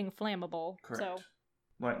anything flammable. Correct. So,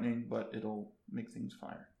 Lightning, but it'll make things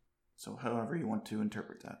fire. So however you want to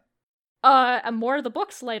interpret that. more of the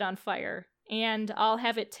books light on fire, and I'll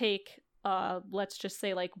have it take, let's just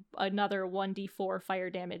say, like, another 1d4 fire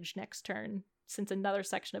damage next turn, since another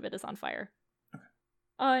section of it is on fire. Okay.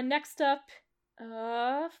 Next up,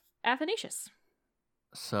 Athanasius.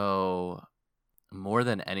 So, more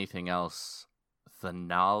than anything else, the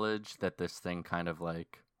knowledge that this thing kind of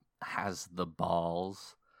like has the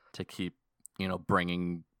balls to keep,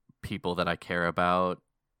 bringing people that I care about,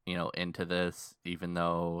 into this, even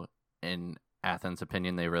though in Athens'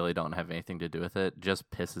 opinion, they really don't have anything to do with it,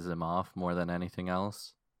 just pisses him off more than anything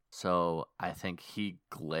else. So I think he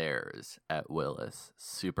glares at Willis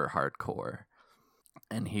super hardcore.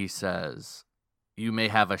 And he says, "You may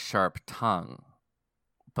have a sharp tongue,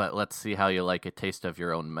 but let's see how you like a taste of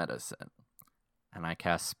your own medicine." And I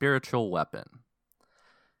cast Spiritual Weapon.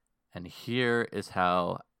 And here is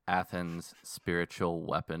how Athens' spiritual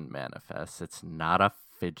weapon manifests. It's not a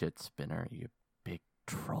fidget spinner, you big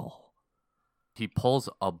troll. He pulls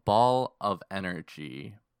a ball of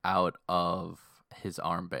energy out of his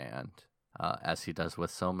armband, as he does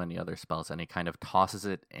with so many other spells, and he kind of tosses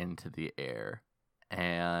it into the air.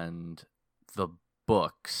 And the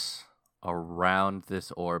books around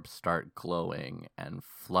this orb start glowing and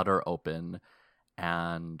flutter open,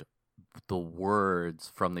 and the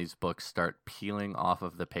words from these books start peeling off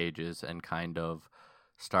of the pages and kind of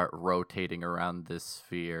start rotating around this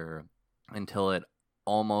sphere until it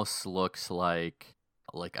almost looks like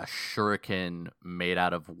a shuriken made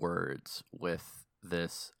out of words with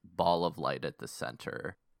this ball of light at the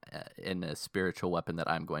center, in a spiritual weapon that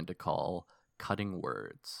I'm going to call Cutting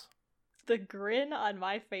Words. The grin on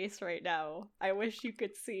my face right now, I wish you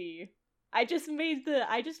could see. I just made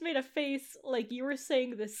a face like you were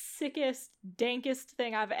saying the sickest, dankest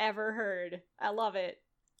thing I've ever heard. I love it.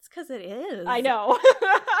 It's because it is. I know.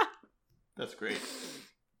 That's great.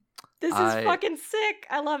 This is fucking sick.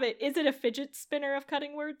 I love it. Is it a fidget spinner of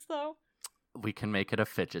cutting words, though? We can make it a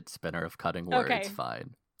fidget spinner of cutting words. Okay.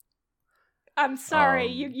 Fine. I'm sorry.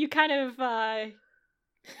 You kind of,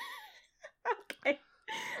 Okay.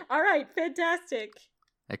 All right. Fantastic.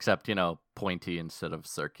 Except, pointy instead of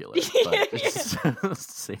circular. But it's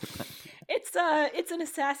same thing. It's an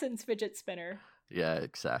assassin's fidget spinner. Yeah,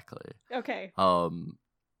 exactly. Okay.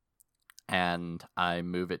 And I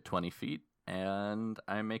move it 20 feet, and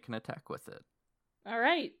I make an attack with it. All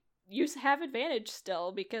right. You have advantage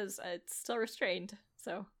still because it's still restrained.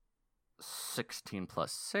 So 16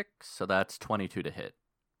 plus 6, so that's 22 to hit.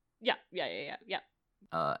 Yeah.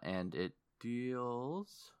 And it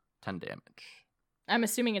deals 10 damage. I'm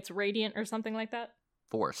assuming it's radiant or something like that.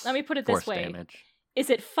 Force. Let me put it Force this way. Damage. Is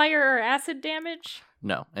it fire or acid damage?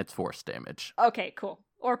 No, it's force damage. Okay, cool.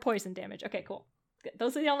 Or poison damage. Okay, cool. Good.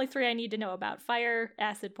 Those are the only three I need to know about. Fire,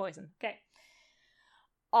 acid, poison. Okay.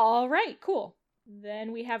 All right, cool.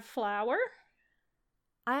 Then we have Flower.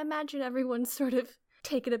 I imagine everyone's sort of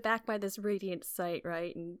taken aback by this radiant sight,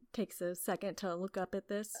 right? And takes a second to look up at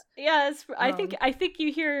this. Yeah, I think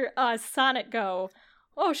you hear Sonnet go,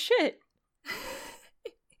 "Oh shit."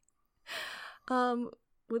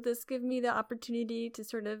 Would this give me the opportunity to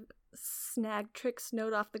sort of snag Trick's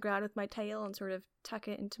note off the ground with my tail and sort of tuck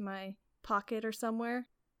it into my pocket or somewhere?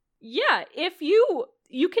 Yeah, if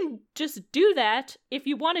you can just do that. If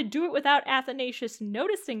you want to do it without Athanasius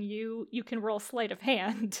noticing you, you can roll sleight of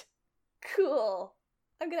hand. Cool.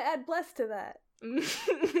 I'm gonna add bless to that.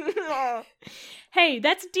 Hey,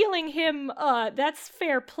 that's dealing him, that's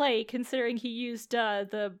fair play considering he used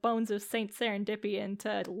the bones of Saint Serendipian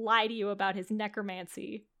to lie to you about his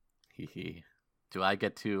necromancy. Hee. Do I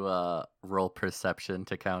get to roll perception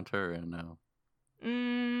to counter or no?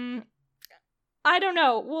 I don't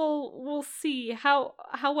know. We'll see. How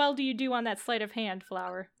well do you do on that sleight of hand,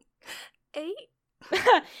 Flower? 8?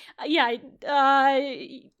 Yeah,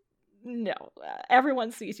 no. Everyone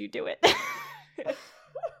sees you do it.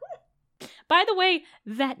 By the way,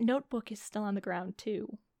 that notebook is still on the ground,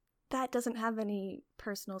 too. That doesn't have any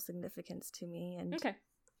personal significance to me, and Okay.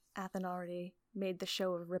 Athen already made the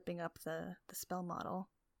show of ripping up the spell model.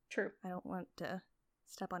 True. I don't want to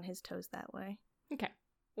step on his toes that way. Okay.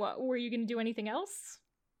 Well, were you going to do anything else?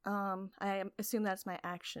 I assume that's my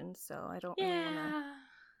action, so I don't really want to...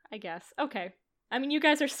 I guess. Okay. I mean, you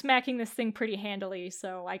guys are smacking this thing pretty handily,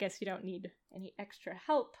 so I guess you don't need any extra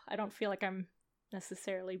help. I don't feel like I'm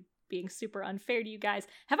necessarily being super unfair to you guys.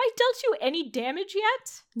 Have I dealt you any damage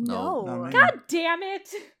yet? No. No. God damn it!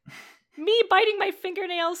 Me biting my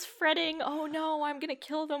fingernails, fretting, oh no, I'm gonna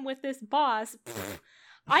kill them with this boss. Pfft.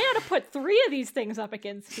 I ought to put 3 of these things up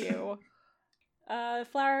against you.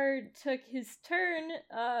 Flower took his turn,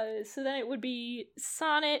 so then it would be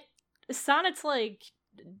Sonnet. Sonnet's like,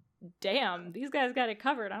 damn, these guys got it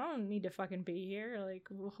covered. I don't need to fucking be here. Like,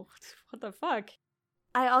 what the fuck?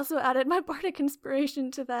 I also added my bardic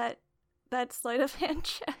inspiration to that sleight of hand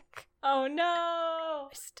check. Oh no!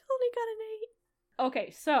 I still only got an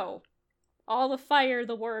Okay, so all the fire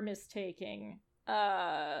the worm is taking.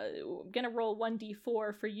 I'm gonna roll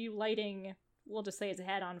 1d4 for you lighting. We'll just say his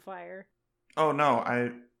head on fire. Oh no,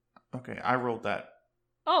 I rolled that.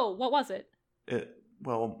 Oh, what was it?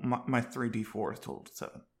 My 3d4 is totaled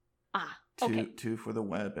 7. Ah, okay. Two for the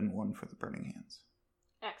web and 1 for the burning hands.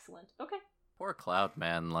 Excellent. Okay. Poor Cloud,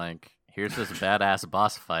 man. Like, here's this badass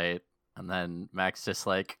boss fight, and then Max just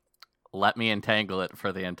like, let me entangle it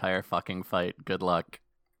for the entire fucking fight. Good luck.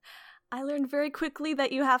 I learned very quickly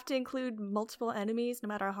that you have to include multiple enemies, no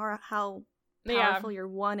matter how powerful your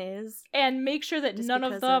one is. And make sure that none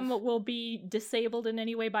of them will be disabled in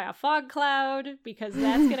any way by a fog cloud, because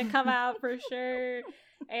that's gonna come out for sure.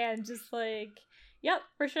 And just like, yep,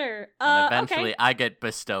 for sure. And eventually okay. I get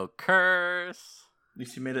bestow curse. At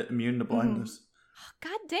least you made it immune to blindness.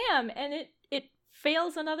 God damn, and it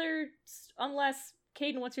fails another, unless,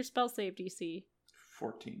 Caden, what's your spell save DC?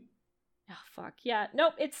 14. Oh, fuck. Yeah.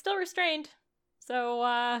 Nope, it's still restrained. So,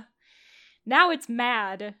 now it's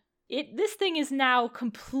mad. This thing is now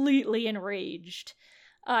completely enraged.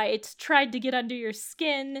 It's tried to get under your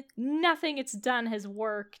skin. Nothing it's done has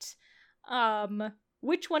worked.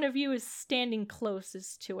 Which one of you is standing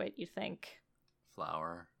closest to it, you think?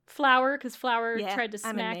 Flower. Flower, because Flower tried to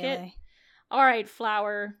smack it. Alright,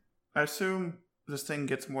 Flower. I assume this thing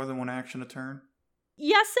gets more than one action a turn?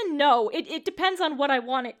 Yes and no. It depends on what I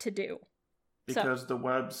want it to do. Because the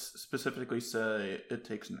webs specifically say it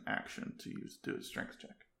takes an action to do a strength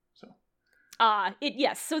check. So.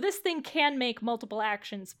 Yes. So this thing can make multiple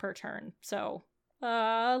actions per turn. So,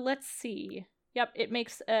 let's see. Yep, it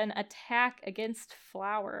makes an attack against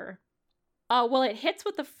Flower. Well, it hits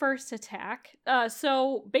with the first attack.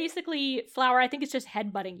 So basically, Flower, I think it's just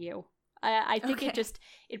headbutting you. I think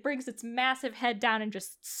it brings its massive head down and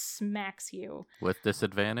just smacks you. With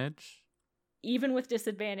disadvantage? Even with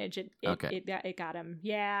disadvantage, it got him.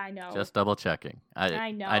 Yeah, I know. Just double checking.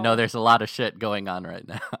 I know. I know there's a lot of shit going on right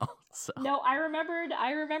now. So. No, I remembered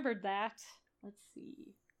that. Let's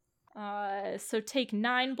see. So take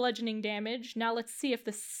 9 bludgeoning damage. Now let's see if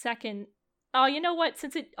the second... Oh, you know what?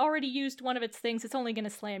 Since it already used one of its things, it's only going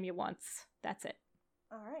to slam you once. That's it.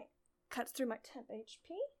 Alright. Cuts through my temp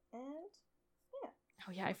HP, and yeah.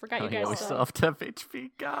 Oh yeah, I forgot you guys we still have temp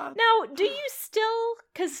HP, God. Now, do you still...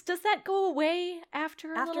 Because does that go away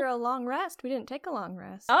after a long rest? We didn't take a long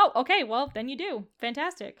rest. Oh, okay, well, then you do.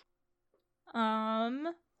 Fantastic.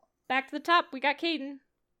 Back to the top, we got Caden.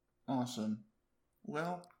 Awesome.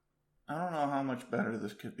 Well, I don't know how much better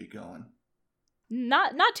this could be going.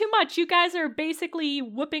 Not too much. You guys are basically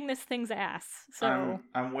whooping this thing's ass. So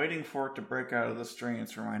I'm waiting for it to break out of the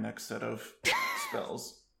strains for my next set of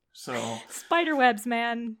spells. So spiderwebs,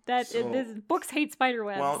 man. Books hate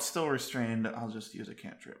spiderwebs. While it's still restrained, I'll just use a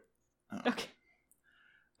cantrip. Okay.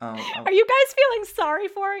 Are you guys feeling sorry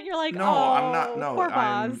for it? You're like, no, oh, I'm not. No, poor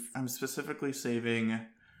Boz. I'm specifically saving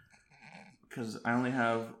because I only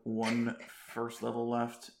have 1 first level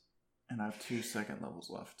left, and I have 2 second levels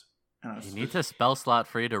left. You need to spell slot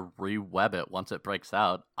free to re-web it once it breaks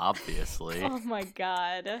out, obviously. Oh my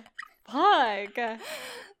god. Fuck.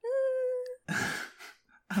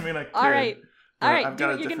 I mean, I could. All right, do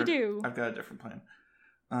what you're gonna do. I've got a different plan.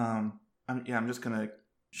 I'm just gonna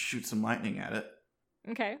shoot some lightning at it.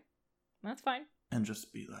 Okay, that's fine. And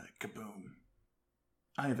just be like, kaboom.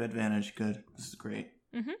 I have advantage. Good. This is great.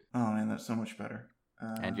 Mm-hmm. Oh man, that's so much better.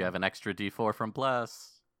 And you have an extra D4 from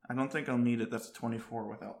Bless. I don't think I'll need it. That's 24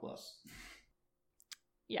 without Bless.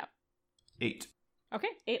 Yeah. 8. Okay,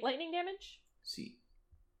 8 lightning damage. See.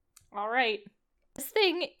 All right. This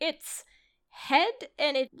thing, its head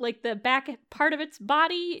and the back part of its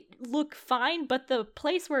body look fine, but the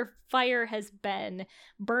place where fire has been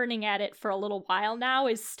burning at it for a little while now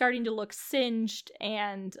is starting to look singed,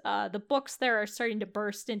 and the books there are starting to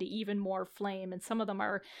burst into even more flame, and some of them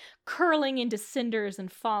are curling into cinders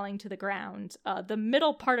and falling to the ground. The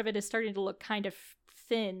middle part of it is starting to look kind of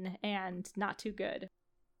thin and not too good.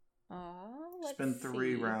 It's been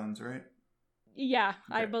 3 rounds, right? Yeah,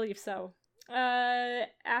 okay. I believe so.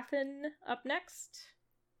 Athen up next.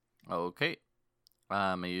 Okay.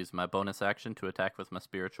 I'm going to use my bonus action to attack with my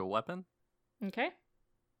spiritual weapon. Okay.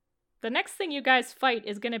 The next thing you guys fight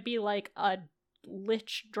is going to be like a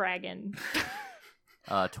lich dragon.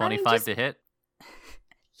 25 to hit.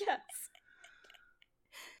 Yes.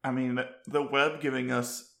 I mean, the web giving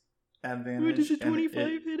us advantage. Wait, does a 25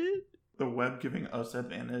 hit it? The web giving us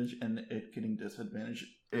advantage and it getting disadvantage.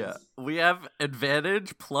 Yeah, we have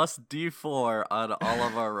advantage plus D4 on all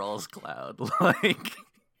of our rolls, Cloud. Like,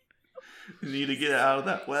 you need to get out of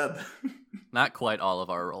that web. Not quite all of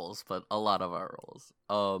our rolls, but a lot of our rolls.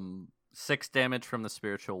 6 damage from the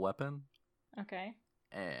spiritual weapon. Okay.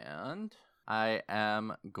 And I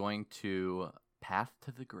am going to Path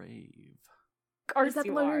to the Grave. Of course Is that the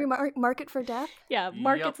you one where are. you mark it for death? Yeah,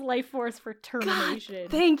 mark Yep. its life force for termination.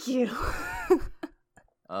 God, thank you.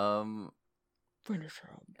 Finish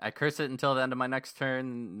him. I curse it until the end of my next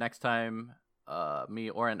turn. Next time me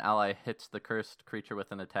or an ally hits the cursed creature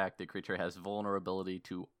with an attack, the creature has vulnerability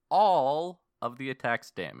to all of the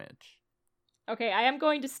attack's damage. Okay, I am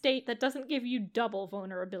going to state that doesn't give you double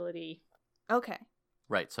vulnerability. Okay.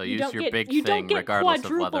 Right, so You use don't your get- big you don't thing get regardless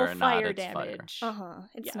of whether quadruple or not fire it's fire. damage.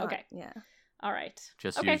 It's Yeah, not. okay. Yeah. All right.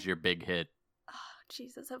 Just Okay. use your big hit. Oh,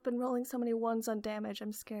 Jesus, I've been rolling so many ones on damage.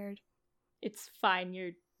 I'm scared. It's fine.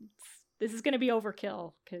 This is going to be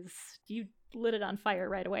overkill because you lit it on fire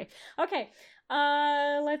right away. Okay.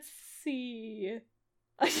 Let's see.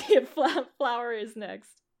 Flower is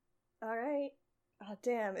next. All right. Oh,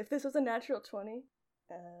 damn. If this was a natural 20,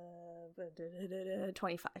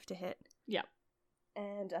 25 to hit. Yep.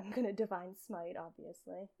 And I'm gonna Divine Smite,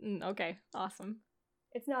 obviously. Okay. Awesome.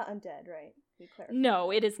 It's not undead, right? We clarify.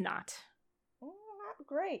 No, it is not. Not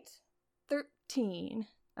great. 13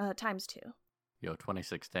 times 2. Yo,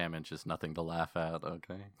 26 damage is nothing to laugh at,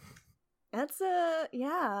 okay? That's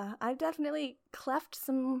yeah. I've definitely cleft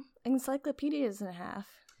some encyclopedias in half.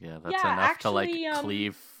 Yeah, that's Yeah, enough to, actually,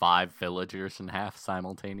 cleave 5 villagers in half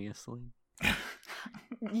simultaneously.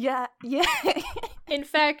 Yeah. In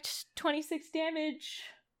fact, 26 damage.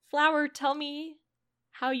 Flower, tell me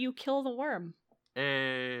how you kill the worm.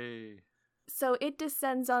 Hey! So it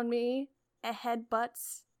descends on me, it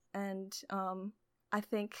headbutts, and I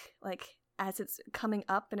think like as it's coming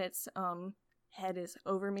up and its head is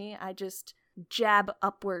over me, I just jab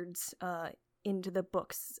upwards into the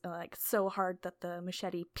books like so hard that the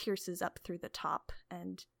machete pierces up through the top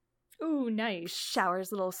and Ooh, nice.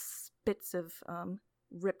 showers little spits of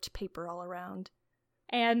ripped paper all around.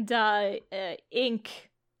 And ink,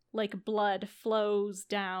 like blood, flows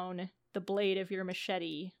down the blade of your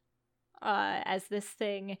machete as this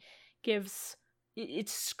thing gives... It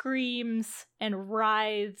screams and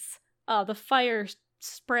writhes. The fire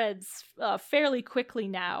spreads fairly quickly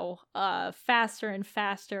now, faster and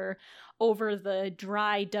faster over the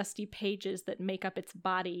dry, dusty pages that make up its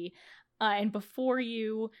body. And before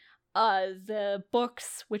you, the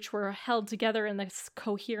books, which were held together in this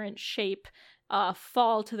coherent shape,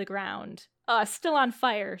 fall to the ground, still on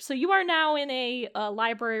fire. So you are now in a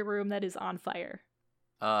library room that is on fire.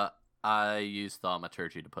 I use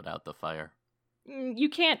thaumaturgy to put out the fire. You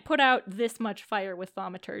can't put out this much fire with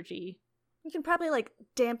thaumaturgy. We can probably like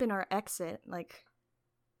dampen our exit, like.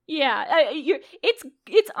 Yeah,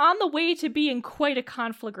 it's on the way to being quite a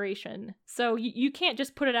conflagration, so you can't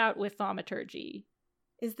just put it out with thaumaturgy.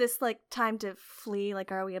 Is this like time to flee?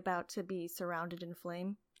 Like, are we about to be surrounded in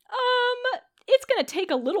flame? It's gonna take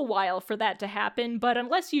a little while for that to happen, but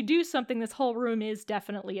unless you do something, this whole room is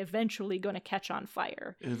definitely eventually gonna catch on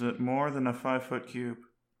fire. Is it more than a 5-foot cube?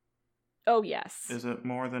 Oh, yes. Is it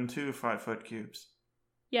more than 2 5-foot cubes?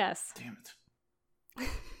 Yes. Damn it.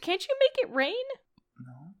 Can't you make it rain?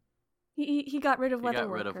 No. He got rid of He Weather got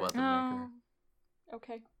rid of Worker. Weathermaker.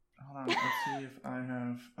 Okay. Hold on, let's see if I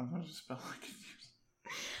have another spell I can use.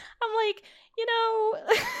 I'm like, you know...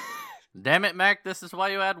 Damn it, Mac, this is why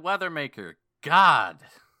you add Weathermaker. God!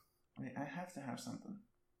 Wait, I have to have something.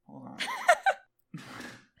 Hold on.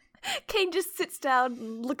 Kane just sits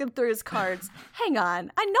down looking through his cards. Hang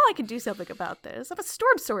on, I know I can do something about this. I'm a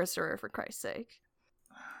storm sorcerer, for Christ's sake.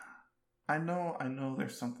 I know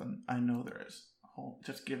there's something. I know there is. Hold,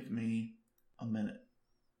 just give me a minute.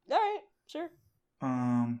 Alright, sure.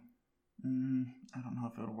 I don't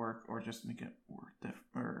know if it'll work or just make it work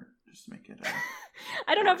or just make it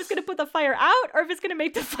I don't know if it's gonna put the fire out or if it's gonna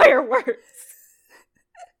make the fire worse.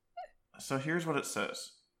 So here's what it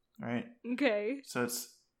says, right? Okay. So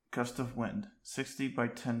it's gust of wind, 60 by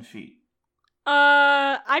 10 feet.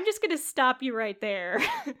 I'm just gonna stop you right there.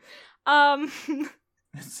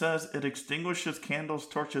 It says it extinguishes candles,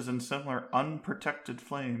 torches, and similar unprotected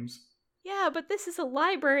flames. Yeah, but this is a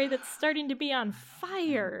library that's starting to be on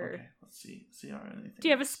fire. Okay, let's see. See how anything. Do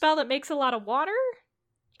you have a else. spell that makes a lot of water?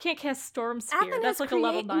 You can't cast Storm Sphere. Athens That's like a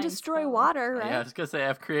level create 9 and destroy spell. water, right? Yeah, I was gonna say I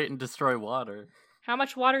have create and destroy water. How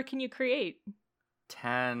much water can you create?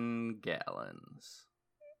 10 gallons.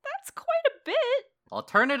 That's quite a bit.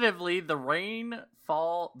 Alternatively, the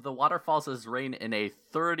water falls as rain in a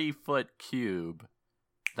 30-foot cube.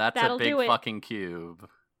 That's That'll a big do it. fucking cube.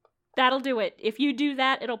 That'll do it. If you do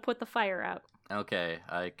that, it'll put the fire out. Okay,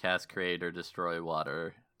 I cast create or destroy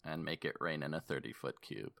water and make it rain in a 30-foot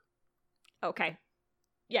cube. Okay.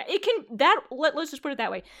 Yeah, it can, let's just put it that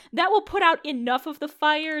way. That will put out enough of the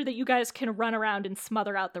fire that you guys can run around and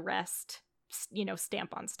smother out the rest.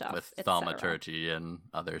 stamp on stuff With etc. thaumaturgy and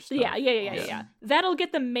other stuff. Yeah. That'll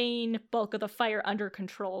get the main bulk of the fire under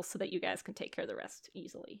control so that you guys can take care of the rest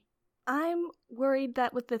easily. I'm worried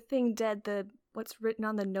that with the thing dead, what's written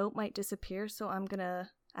on the note might disappear, so I'm gonna,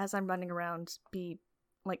 as I'm running around, be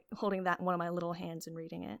like holding that in one of my little hands and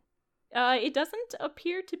reading it. It doesn't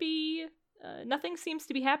appear to be... nothing seems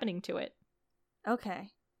to be happening to it. Okay.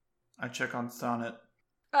 I check on Sonnet.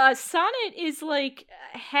 Sonnet is like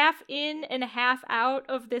half in and half out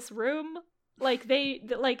of this room. Like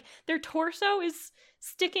their torso is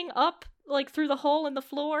sticking up like through the hole in the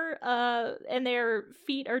floor, and their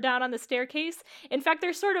feet are down on the staircase. In fact,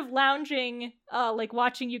 they're sort of lounging, like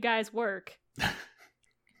watching you guys work.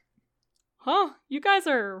 Huh? You guys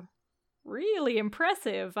are really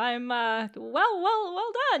impressive. I'm well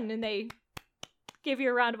done. And they give you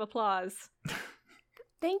a round of applause.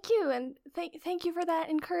 Thank you, and thank you for that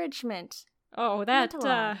encouragement. Oh, that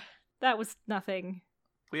was nothing.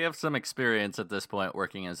 We have some experience at this point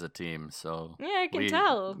working as a team, so... Yeah, I can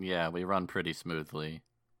tell. Yeah, we run pretty smoothly.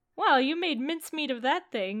 Well, you made mincemeat of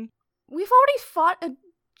that thing. We've already fought a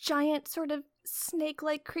giant sort of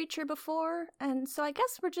snake-like creature before, and so I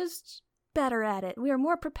guess we're just better at it. We are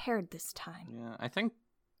more prepared this time. Yeah, I think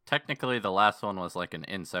technically the last one was like an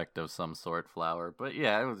insect of some sort, flower, but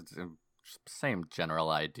yeah, it was the same general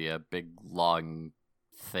idea. Big, long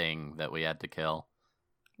thing that we had to kill.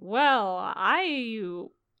 Well, I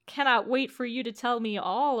cannot wait for you to tell me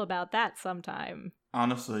all about that sometime.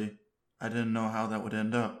 Honestly, I didn't know how that would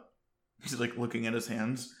end up. He's like looking at his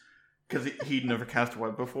hands, because he'd never cast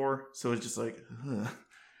web before, so it's just like, ugh,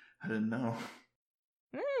 I didn't know.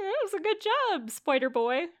 That was a good job, Spider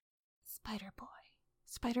Boy. Spider Boy.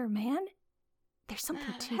 Spider-Man? There's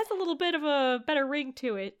something to It has a little bit of a better ring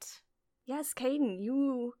to it. Yes, Caden,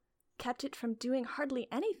 you kept it from doing hardly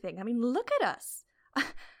anything. I mean, look at us.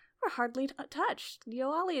 We're hardly touched.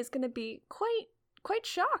 Yoali is going to be quite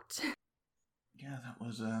shocked. Yeah, that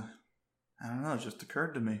was, I don't know, it just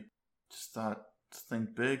occurred to me. Just thought,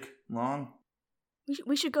 think big, long.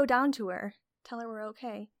 We should go down to her. Tell her we're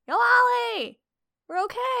okay. Yoali! We're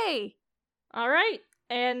okay! All right,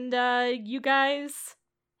 and you guys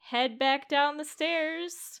head back down the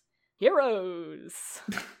stairs. Heroes!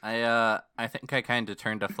 I think I kind of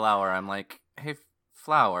turned to Flower. I'm like, hey,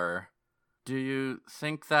 Flower, do you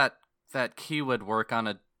think that key would work on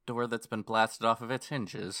a door that's been blasted off of its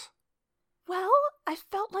hinges? Well, I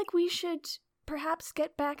felt like we should perhaps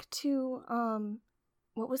get back to,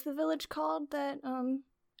 what was the village called that,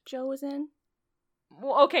 Joe was in?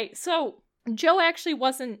 Well, okay, so Joe actually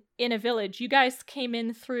wasn't in a village. You guys came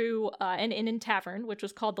in through an inn and tavern, which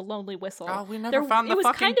was called the Lonely Whistle. Oh, we never found the fucking boots. It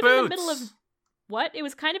was kind of in the middle of... What? It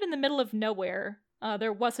was kind of in the middle of nowhere.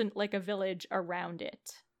 There wasn't, like, a village around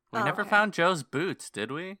it. We never found Joe's boots,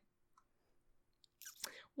 did we?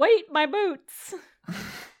 Wait, my boots!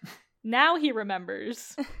 Now he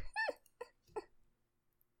remembers.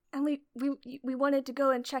 And we wanted to go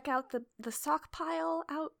and check out the sock pile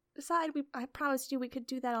outside. I promised you we could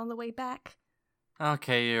do that on the way back.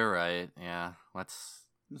 Okay, you're right. Yeah, let's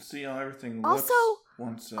see how everything looks.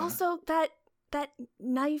 Also, that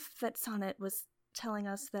knife that Sonnet was telling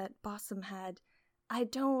us that Bossum had,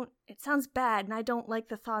 it sounds bad, and I don't like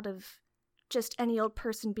the thought of just any old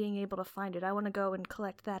person being able to find it. I want to go and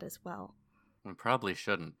collect that as well. We probably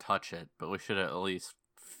shouldn't touch it, but we should at least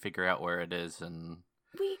figure out where it is and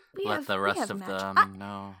let the rest of them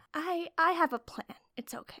know. I have a plan.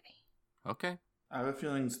 It's okay. Okay. I have a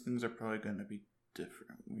feeling things are probably going to be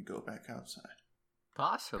different when we go back outside.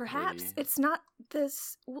 Possibly. Perhaps it's not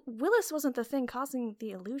this... Willis wasn't the thing causing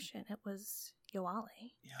the illusion. It was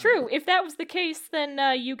Yoali. Yeah. True. If that was the case, then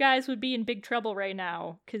you guys would be in big trouble right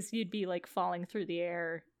now, because you'd be, like, falling through the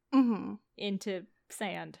air into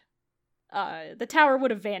sand. The tower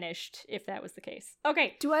would have vanished if that was the case.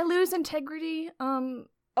 Okay. Do I lose integrity?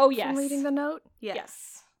 Oh, yes. From reading the note?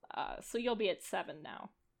 Yes. So you'll be at 7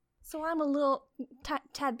 now. So I'm a little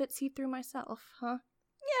tad bit see-through myself, huh?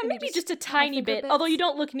 Yeah, maybe just a tiny bit, although you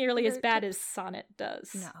don't look nearly as bad as Sonnet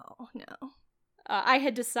does. No. I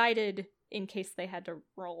had decided, in case they had to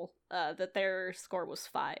roll, that their score was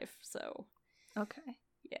 5, so... Okay.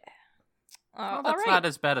 Yeah. Well, that's not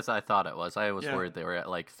as bad as I thought it was. I was worried they were at,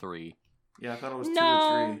 like, 3. Yeah, I thought it was 2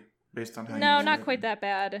 or 3, based on how you said not it. quite that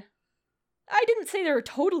bad. I didn't say they were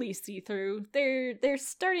totally see-through. They're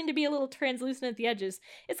starting to be a little translucent at the edges.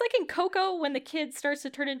 It's like in Coco when the kid starts to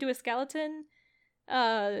turn into a skeleton.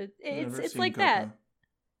 It's like Coco. that.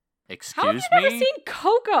 Excuse How have you me? never seen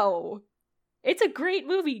Coco? It's a great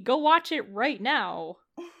movie. Go watch it right now.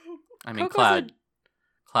 I mean, Coco's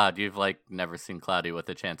Cloud, you've never seen Cloudy with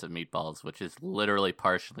a Chance at Meatballs, which is literally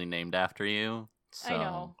partially named after you. So. I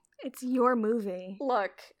know. It's your movie.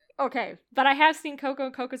 Look, okay, but I have seen Coco,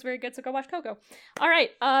 and Coco's very good, so go watch Coco. All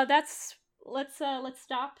right, let's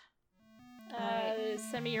stop.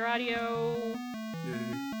 Send me your audio.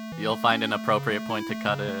 You'll find an appropriate point to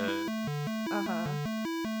cut it. Uh-huh.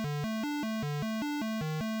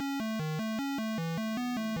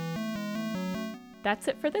 That's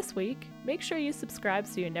it for this week. Make sure you subscribe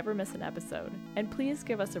so you never miss an episode, and please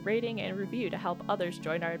give us a rating and review to help others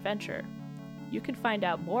join our adventure. You can find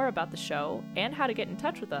out more about the show and how to get in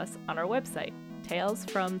touch with us on our website,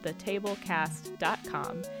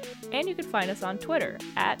 talesfromthetablecast.com, and you can find us on Twitter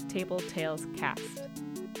at TableTalesCast.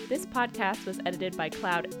 This podcast was edited by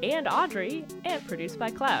Cloud and Audrey and produced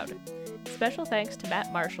by Cloud. Special thanks to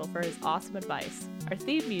Matt Marshall for his awesome advice. Our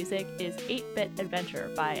theme music is 8-Bit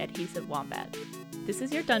Adventure by Adhesive Wombat. This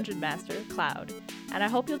is your Dungeon Master, Cloud, and I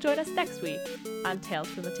hope you'll join us next week on Tales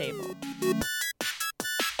from the Table.